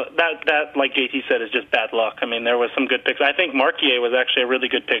there was that like JT said is just bad luck. I mean, there was some good picks. I think Marquier was actually a really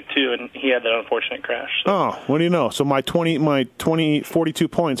good pick too, and he had that unfortunate crash. So. Oh, what do you know? So my 42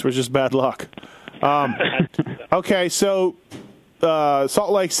 points was just bad luck. Okay, so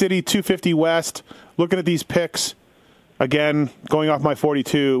Salt Lake City 250 West. Looking at these picks again, going off my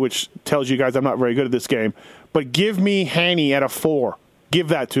 42, which tells you guys I'm not very good at this game. But give me Haney at a 4. Give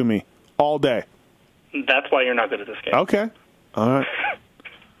that to me all day. That's why you're not good at this game. Okay. All right.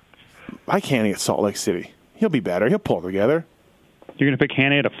 I can't get Salt Lake City. He'll be better. He'll pull together. You're going to pick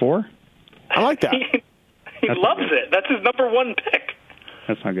Haney at a 4? I like that. he loves it. That's his number 1 pick.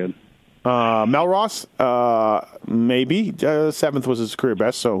 That's not good. Melross, maybe. 7th was his career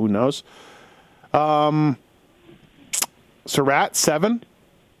best, so who knows. Surratt, 7.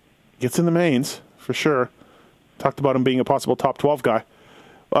 Gets in the mains, for sure. Talked about him being a possible top 12 guy.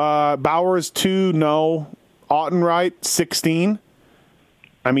 Bowers, 2, no. Ottenreit, 16.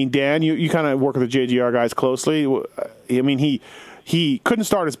 I mean, Dan, you kind of work with the JGR guys closely. I mean, he couldn't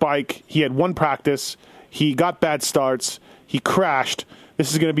start his bike. He had 1 practice. He got bad starts. He crashed.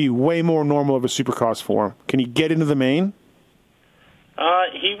 This is going to be way more normal of a Supercross for him. Can he get into the main?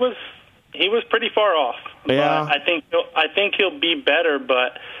 He was pretty far off. Yeah. But I think he'll be better,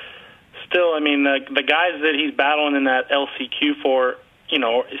 but still, I mean, the guys that he's battling in that LCQ for,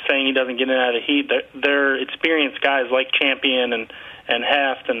 saying he doesn't get in out of the heat, they're experienced guys like Champion and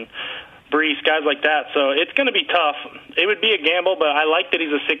Heft and Brees, guys like that. So it's going to be tough. It would be a gamble, but I like that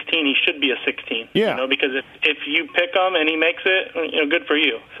he's a 16. He should be a 16. Yeah. Because if you pick him and he makes it, good for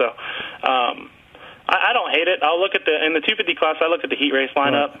you. So I don't hate it. I'll look at in the 250 class, I look at the heat race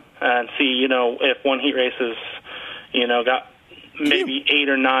lineup and see, if one heat race is, got maybe 8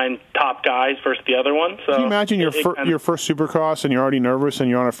 or 9 top guys versus the other one. So can you imagine your first Supercross and you're already nervous and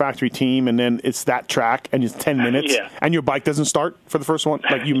you're on a factory team and then it's that track and it's 10 minutes and your bike doesn't start for the first one?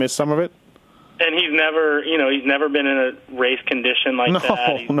 Like you miss some of it? And he's never been in a race condition like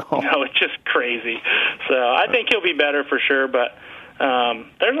that. No, it's just crazy. So I think he'll be better for sure, but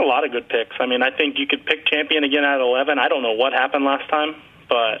there's a lot of good picks. I mean, I think you could pick Champion again at 11. I don't know what happened last time,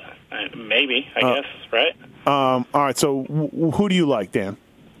 but maybe, I guess, right? All right, so who do you like, Dan?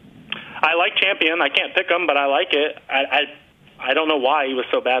 I like Champion. I can't pick him, but I like it. I don't know why he was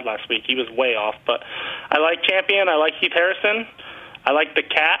so bad last week. He was way off, but I like Champion. I like Heath Harrison. I like the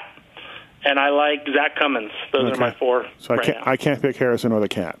Cat, and I like Zach Cummins. Those are my 4. So I can't pick Harrison or the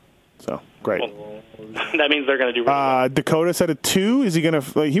Cat. So great. Well, that means they're going to do really well. Dakota said a 2. Is he going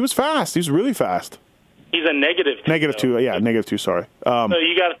to? He was fast. He was really fast. He's a -2. -2. Yeah, -2. Sorry. So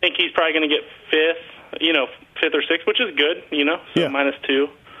you got to think he's probably going to get 5th. 5th or 6th, which is good. So -2.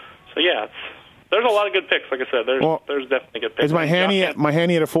 So yeah, there's a lot of good picks. Like I said, there's definitely good picks. Is my Haney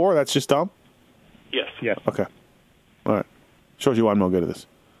at a 4? That's just dumb. Yes. Okay. All right. Shows you why I'm no good at this.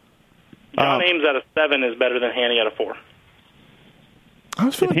 John Ames at a 7 is better than Haney at a 4.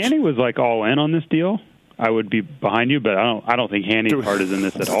 If Haney was like all in on this deal, I would be behind you, but I don't think Haney's heart is in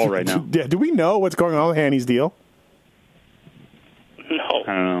this at all right now. Yeah. Do we know what's going on with Haney's deal? No.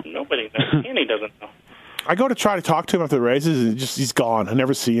 I don't know. Nobody knows. Haney doesn't know. I go to try to talk to him after the races, and he's gone. I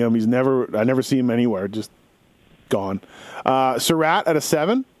never see him. I never see him anywhere. Just gone. Surratt at a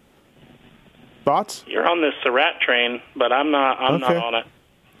 7. Thoughts? You're on this Surratt train, but I'm not on it.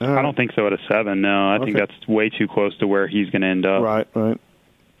 I don't think so at a 7. No, I think that's way too close to where he's going to end up. Right.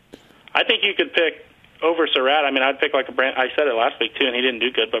 I think you could pick over Surratt. I mean, I'd pick like I said it last week too, and he didn't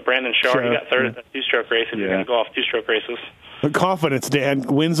do good. But Brandon Shaw, he got 3rd at the 2-stroke race. If you're going to go off 2-stroke races, confidence, Dan.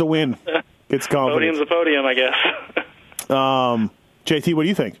 Win's a win. It's confidence. Podium's a podium, I guess. JT, what do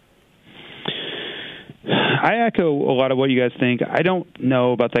you think? I echo a lot of what you guys think. I don't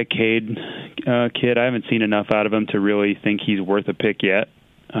know about that Cade kid. I haven't seen enough out of him to really think he's worth a pick yet.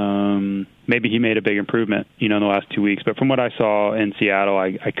 Maybe he made a big improvement, in the last 2 weeks. But from what I saw in Seattle,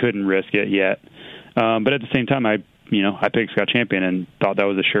 I couldn't risk it yet. But at the same time, I picked Scott Champion and thought that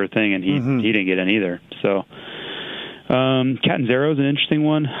was a sure thing, and he didn't get in either. So Catanzaro is an interesting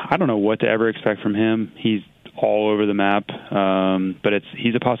one. I don't know what to ever expect from him. He's all over the map, but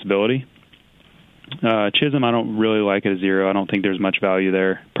he's a possibility. Chisholm, I don't really like at a 0. I don't think there's much value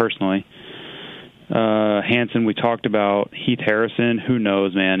there, personally. Hansen, we talked about. Heath Harrison, who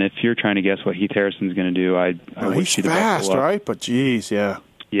knows, man? If you're trying to guess what Heath Harrison's going to do, I wish you the best of luck. He's fast, right? But geez, yeah.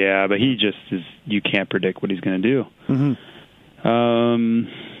 Yeah, but he just is. You can't predict what he's going to do. Mm-hmm.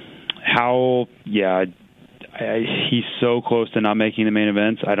 Howell, yeah, he's so close to not making the main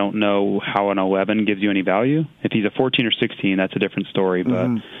events. I don't know how an 11 gives you any value. If he's a 14 or 16, that's a different story.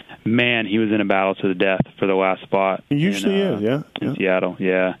 But, man, he was in a battle to the death for the last spot. He usually is, yeah. In Seattle,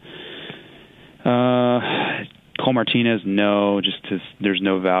 yeah. Cole Martinez, no, just because there's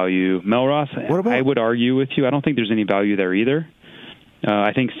no value. Melross, I would argue with you. I don't think there's any value there either.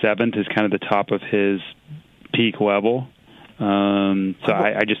 I think 7th is kind of the top of his peak level.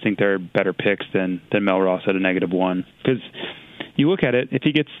 I just think there are better picks than Melross at a -1. Because you look at it, if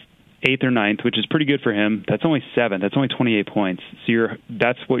he gets 8th or 9th, which is pretty good for him, that's only 7th. That's only 28 points. So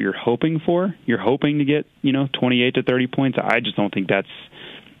that's what you're hoping for. You're hoping to get 28 to 30 points. I just don't think that's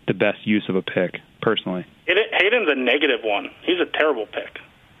the best use of a pick, personally. Hayden's a -1. He's a terrible pick.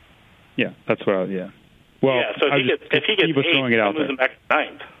 Yeah, that's what. Well, yeah. So if he gets 8, throwing it out moves him back to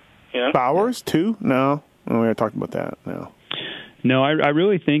 9th. You know? Bowers 2? No, we already talked about that. No, I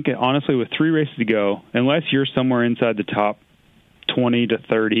really think, honestly, with 3 races to go, unless you're somewhere inside the top 20 to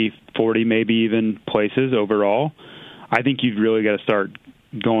 30, 40, maybe even places overall, I think you've really got to start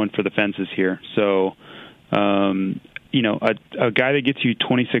going for the fences here. So, a guy that gets you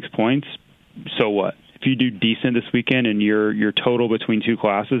 26 points, so what? If you do decent this weekend and your total between 2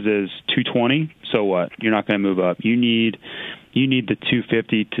 classes is 220, so what? You're not going to move up. You need the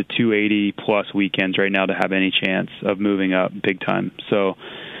 250 to 280 plus weekends right now to have any chance of moving up big time. So,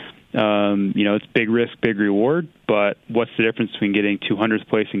 it's big risk, big reward, but what's the difference between getting 200th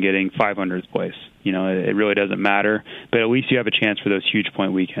place and getting 500th place? It really doesn't matter, but at least you have a chance for those huge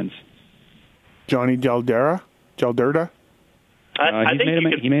point weekends. Johnny Jalderda? He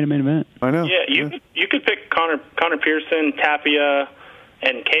made a main event. I know. Yeah, you could pick Connor Pearson, Tapia,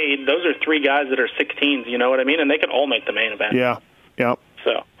 and Cade. Those are 3 guys that are 16s, you know what I mean? And they could all make the main event. Yeah.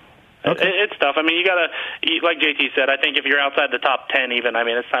 So it's tough. I mean, you got to, like JT said, I think if you're outside the top 10 even, I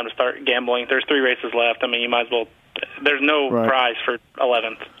mean, it's time to start gambling. There's 3 races left. I mean, you might as well, there's no prize for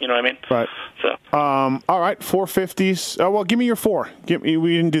 11th, you know what I mean? Right. So. All right, 450s. Well, give me your 4.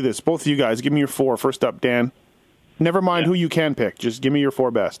 We didn't do this. Both of you guys, give me your 4. First up, Dan. Never mind who you can pick. Just give me your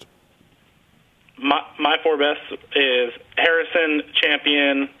 4 best. My 4 best is Harrison,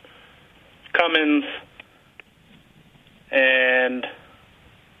 Champion, Cummins, and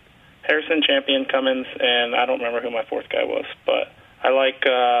I don't remember who my 4th guy was, but I like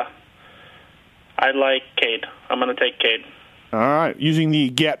Cade. I'm going to take Cade. All right, using the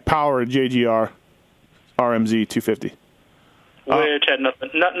Get Power JGR RMZ 250. Which had no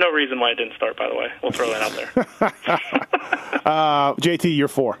reason why it didn't start, by the way. We'll throw that out there. JT, your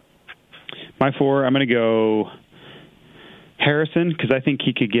 4. My 4, I'm going to go Harrison, because I think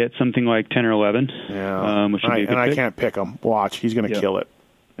he could get something like 10 or 11. Yeah, which would be a good I pick. can't pick him. Watch, he's going to kill it.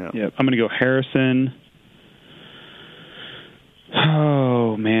 Yeah. I'm going to go Harrison.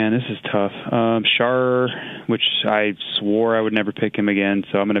 Oh, man, this is tough. Shar, which I swore I would never pick him again,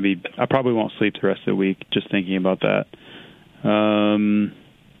 so I probably won't sleep the rest of the week just thinking about that.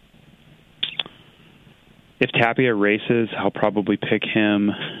 If Tapia races, I'll probably pick him.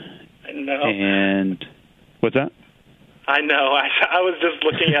 I know. And what's that? I know. I was just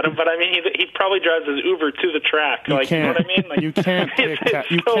looking at him, but I mean, he probably drives his Uber to the track. You know what I mean? Like, you can't pick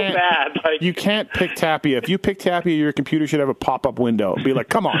bad. Like, you can't pick Tapia. If you pick Tapia, your computer should have a pop-up window. Be like,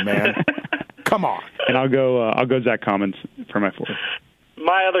 come on, man, come on. And I'll go Zach Commons for my 4th.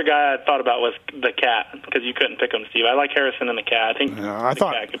 My other guy I thought about was the Cat, because you couldn't pick him, Steve. I like Harrison and the Cat.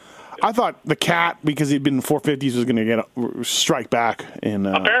 I thought the Cat, because he'd been in 450s, was going to get strike back.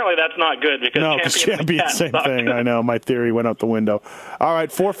 Apparently that's not good, because Champion same thing. I know. My theory went out the window. All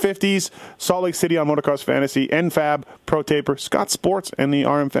right, 450s, Salt Lake City on Motocross Fantasy, NFAB, Pro Taper, Scott Sports, and the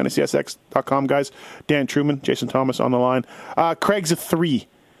RMFantasySX.com guys. Dan Truman, Jason Thomas on the line. Craig's a 3,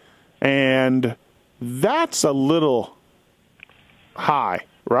 and that's a little high,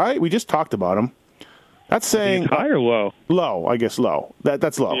 right? We just talked about him. That's saying high or low? Low, I guess low.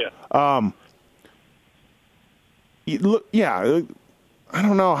 That's low. Yeah. I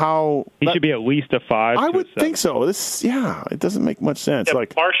don't know how he should be at least a 5. I would think so. It doesn't make much sense. Yeah,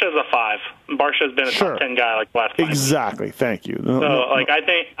 like Barsha's a 5. Barsha's been a top 10 guy like last time. Exactly. Thank you. I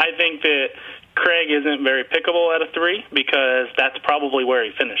think that Craig isn't very pickable at a 3, because that's probably where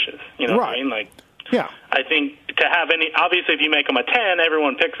he finishes. You know what I mean? Like, yeah. I think to have obviously if you make him a 10,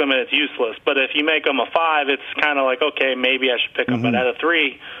 everyone picks him and it's useless. But if you make him a 5, it's kind of like, okay, maybe I should pick him. But at a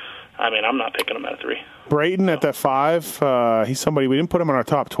 3, I mean, I'm not picking him at a 3. Brayton at that 5, he's somebody, we didn't put him on our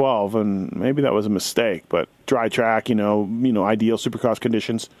top 12, and maybe that was a mistake. But dry track, ideal Supercross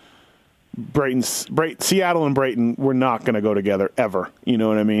conditions. Seattle and Brayton, we're not going to go together ever. You know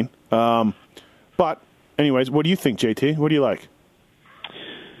what I mean? But anyways, what do you think, JT? What do you like?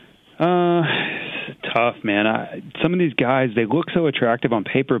 tough, man. Some of these guys, they look so attractive on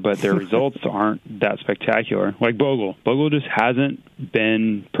paper, but their results aren't that spectacular. Like Bogle. Bogle just hasn't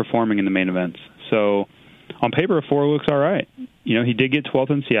been performing in the main events. So on paper, a 4 looks all right. You know, he did get 12th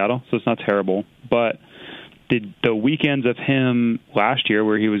in Seattle, so it's not terrible. But the weekends of him last year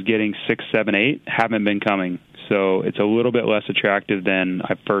where he was getting 6, 7, 8 haven't been coming. So it's a little bit less attractive than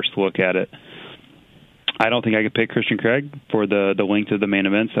I first look at it. I don't think I could pick Christian Craig for the length of the main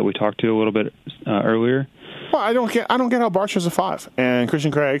events that we talked to a little bit earlier. Well, I don't get how Barcia's a 5 and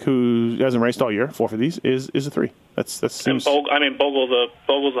Christian Craig, who hasn't raced all year, 4 for these, is a 3. That seems. Bogle's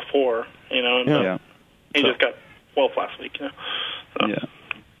a 4. You know, yeah. He just got 12 last week. You know, so. Yeah,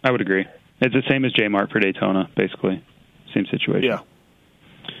 I would agree. It's the same as J Mart for Daytona, basically, same situation. Yeah.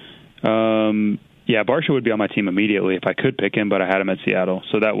 Yeah, Barcia would be on my team immediately if I could pick him, but I had him at Seattle,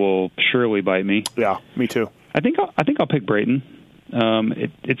 so that will surely bite me. Yeah, me too. I think I'll pick Brayton.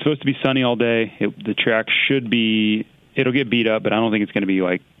 It's supposed to be sunny all day. The track it'll get beat up, but I don't think it's going to be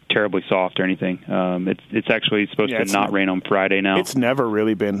like terribly soft or anything. It's actually supposed to not rain on Friday now. It's never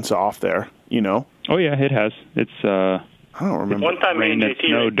really been soft there, you know. Oh yeah, it has. It's I don't remember. One time rain and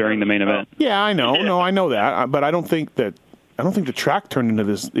snow during the main event. Yeah, I know. Yeah. No, I know that, but I don't think the track turned into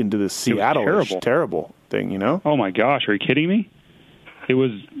this Seattle terrible thing, you know? Oh my gosh, are you kidding me? It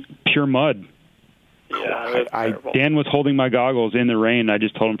was pure mud. Yeah, Dan was holding my goggles in the rain. I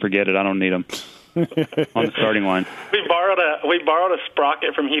just told him forget it. I don't need them on the starting line. We borrowed a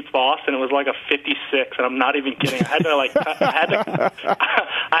sprocket from Heath Voss, and it was like a 56, and I'm not even kidding. I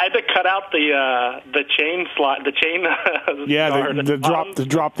had to cut out the chain slot, the chain. To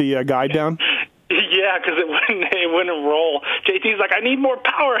drop the guide down. Yeah, because it wouldn't roll. JT's like, I need more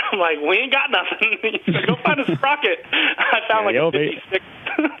power. I'm like, we ain't got nothing. He's like, go find a sprocket. I found a 56.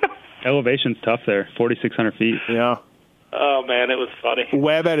 Elevation's tough there, 4,600 feet. Yeah. Oh man, it was funny.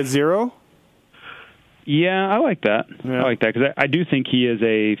 Webb at a 0. Yeah, I like that. Yeah. I like that because I do think he is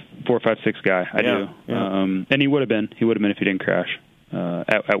a 4, 5, 6 guy. I do. Yeah. And he would have been. He would have been if he didn't crash.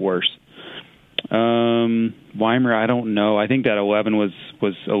 At worst. Weimer, I don't know. I think that 11 was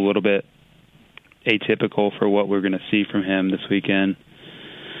a little bit atypical for what we're going to see from him this weekend.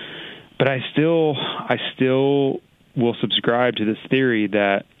 But I still will subscribe to this theory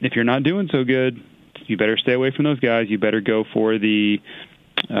that if you're not doing so good, you better stay away from those guys. You better go for the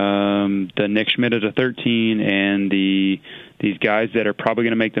Nick Schmidt at a 13 and these guys that are probably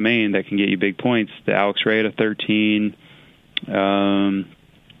going to make the main that can get you big points. The Alex Ray at a 13.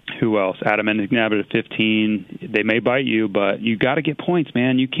 Who else? Adam Enignabb at a 15. They may bite you, but you got to get points,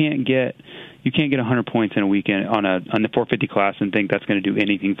 man. You can't get 100 points in a weekend on the 450 class and think that's going to do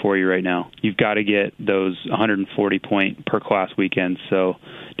anything for you right now. You've got to get those 140 point per class weekends. So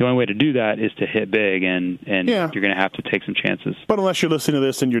the only way to do that is to hit big, and you're going to have to take some chances. But unless you're listening to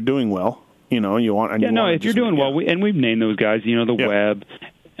this and you're doing well, you know, if you're doing well, and we've named those guys, you know, the Webb.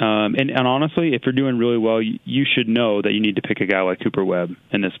 And honestly, if you're doing really well, you should know that you need to pick a guy like Cooper Webb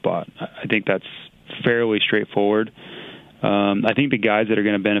in this spot. I think that's fairly straightforward. I think the guys that are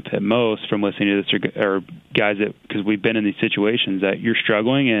going to benefit most from listening to this are guys that, because we've been in these situations, that you're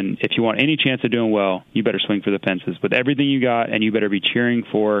struggling, and if you want any chance of doing well, you better swing for the fences with everything you got, and you better be cheering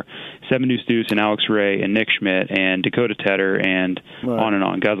for 7 Deuce Deuce and Alex Ray and Nick Schmidt and Dakota Tedder and on and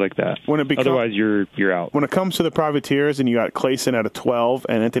on, guys like that. Otherwise, you're out. When it comes to the privateers and you got Clayson at a 12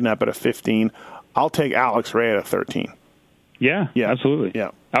 and Entenap at a 15, I'll take Alex Ray at a 13. Yeah, absolutely.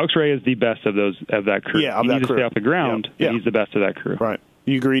 Yeah. Alex Ray is the best of that crew. Yeah, he needs to stay off the ground, but he's the best of that crew. Right.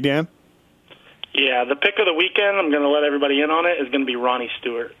 You agree, Dan? Yeah, the pick of the weekend, I'm going to let everybody in on it, is going to be Ronnie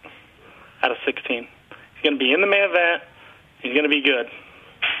Stewart out of 16. He's going to be in the main event. He's going to be good.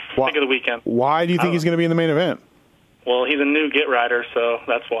 Pick of the weekend. Why do you think he's going to be in the main event? Well, he's a new Git rider, so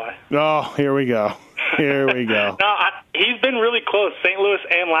that's why. Oh, here we go. Here we go. No, he's been really close. St. Louis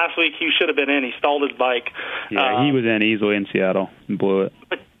and last week he should have been in. He stalled his bike. Yeah, he was in easily in Seattle and blew it.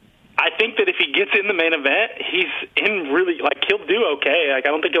 But I think that if he gets in the main event, he's in really, he'll do okay. I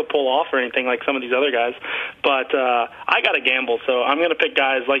don't think he'll pull off or anything like some of these other guys. But I got to gamble, so I'm going to pick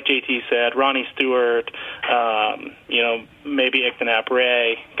guys like JT said, Ronnie Stewart, maybe Enignabb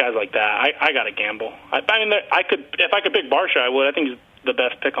Ray, guys like that. I got to gamble. If I could pick Barcia, I would. I think he's the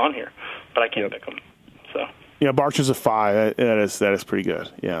best pick on here, but I can't pick him. So. Yeah, Barcia's a 5. That is pretty good.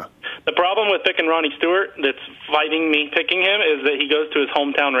 Yeah. The problem with picking Ronnie Stewart that's fighting me picking him is that he goes to his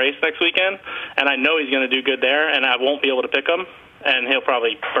hometown race next weekend, and I know he's going to do good there, and I won't be able to pick him, and he'll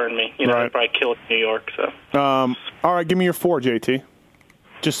probably burn me. He'll probably kill it in New York. So. All right, give me your 4, JT.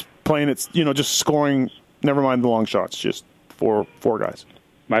 Just playing it, just scoring. Never mind the long shots. Just four guys.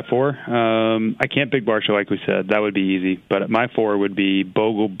 My 4, I can't pick Barcia like we said. That would be easy. But my 4 would be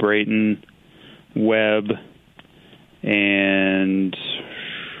Bogle, Brayton, Webb, and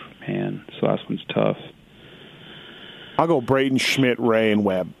man, this last one's tough. I'll go Braden, Schmidt, Ray, and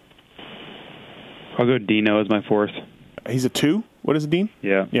Webb. I'll go Dino as my fourth. He's a 2? What is it, Dean?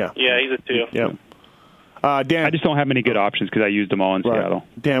 Yeah. Yeah, he's a 2. Yeah. Dan, I just don't have many good options because I used them all in Seattle.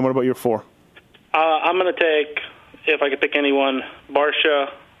 Dan, what about your 4? I'm going to take, if I could pick anyone,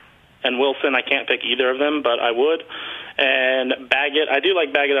 Barsha and Wilson. I can't pick either of them, but I would. And Baggett, I do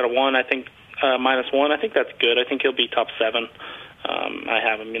like Baggett at a 1. I think -1. I think that's good. I think he'll be top 7. I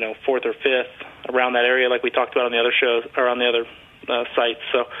have him, 4th or 5th, around that area, like we talked about on the other shows or on the other sites.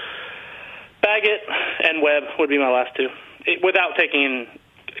 So Baggett and Webb would be my last 2, without taking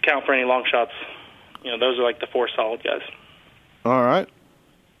into account for any long shots. Those are like the 4 solid guys. All right.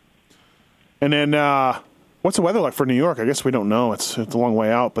 And then what's the weather like for New York? I guess we don't know. It's a long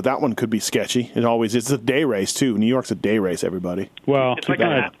way out, but that one could be sketchy. It always is. It's a day race, too. New York's a day race, everybody. Well, it's like a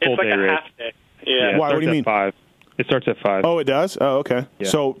half day. Yeah. Why? What do you mean? 5. It starts at 5. Oh, it does? Oh, okay. Yeah.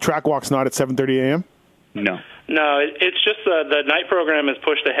 So track walk's not at 7:30 a.m.? No. No, it's just the night program is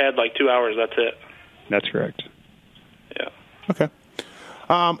pushed ahead like 2 hours. That's it. That's correct. Yeah. Okay.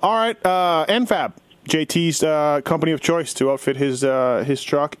 All right. NFAB, JT's company of choice to outfit his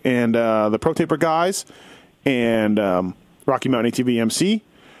truck, and the Pro Taper guys, and Rocky Mountain ATV MC.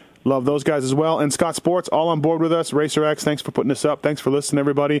 Love those guys as well. And Scott Sports, all on board with us. Racer X, thanks for putting this up. Thanks for listening,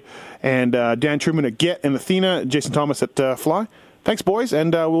 everybody. And Dan Truman at Get and Athena, Jason Thomas at Fly. Thanks, boys,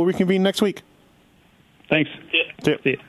 and we'll reconvene next week. Thanks. Yeah. See ya. See ya.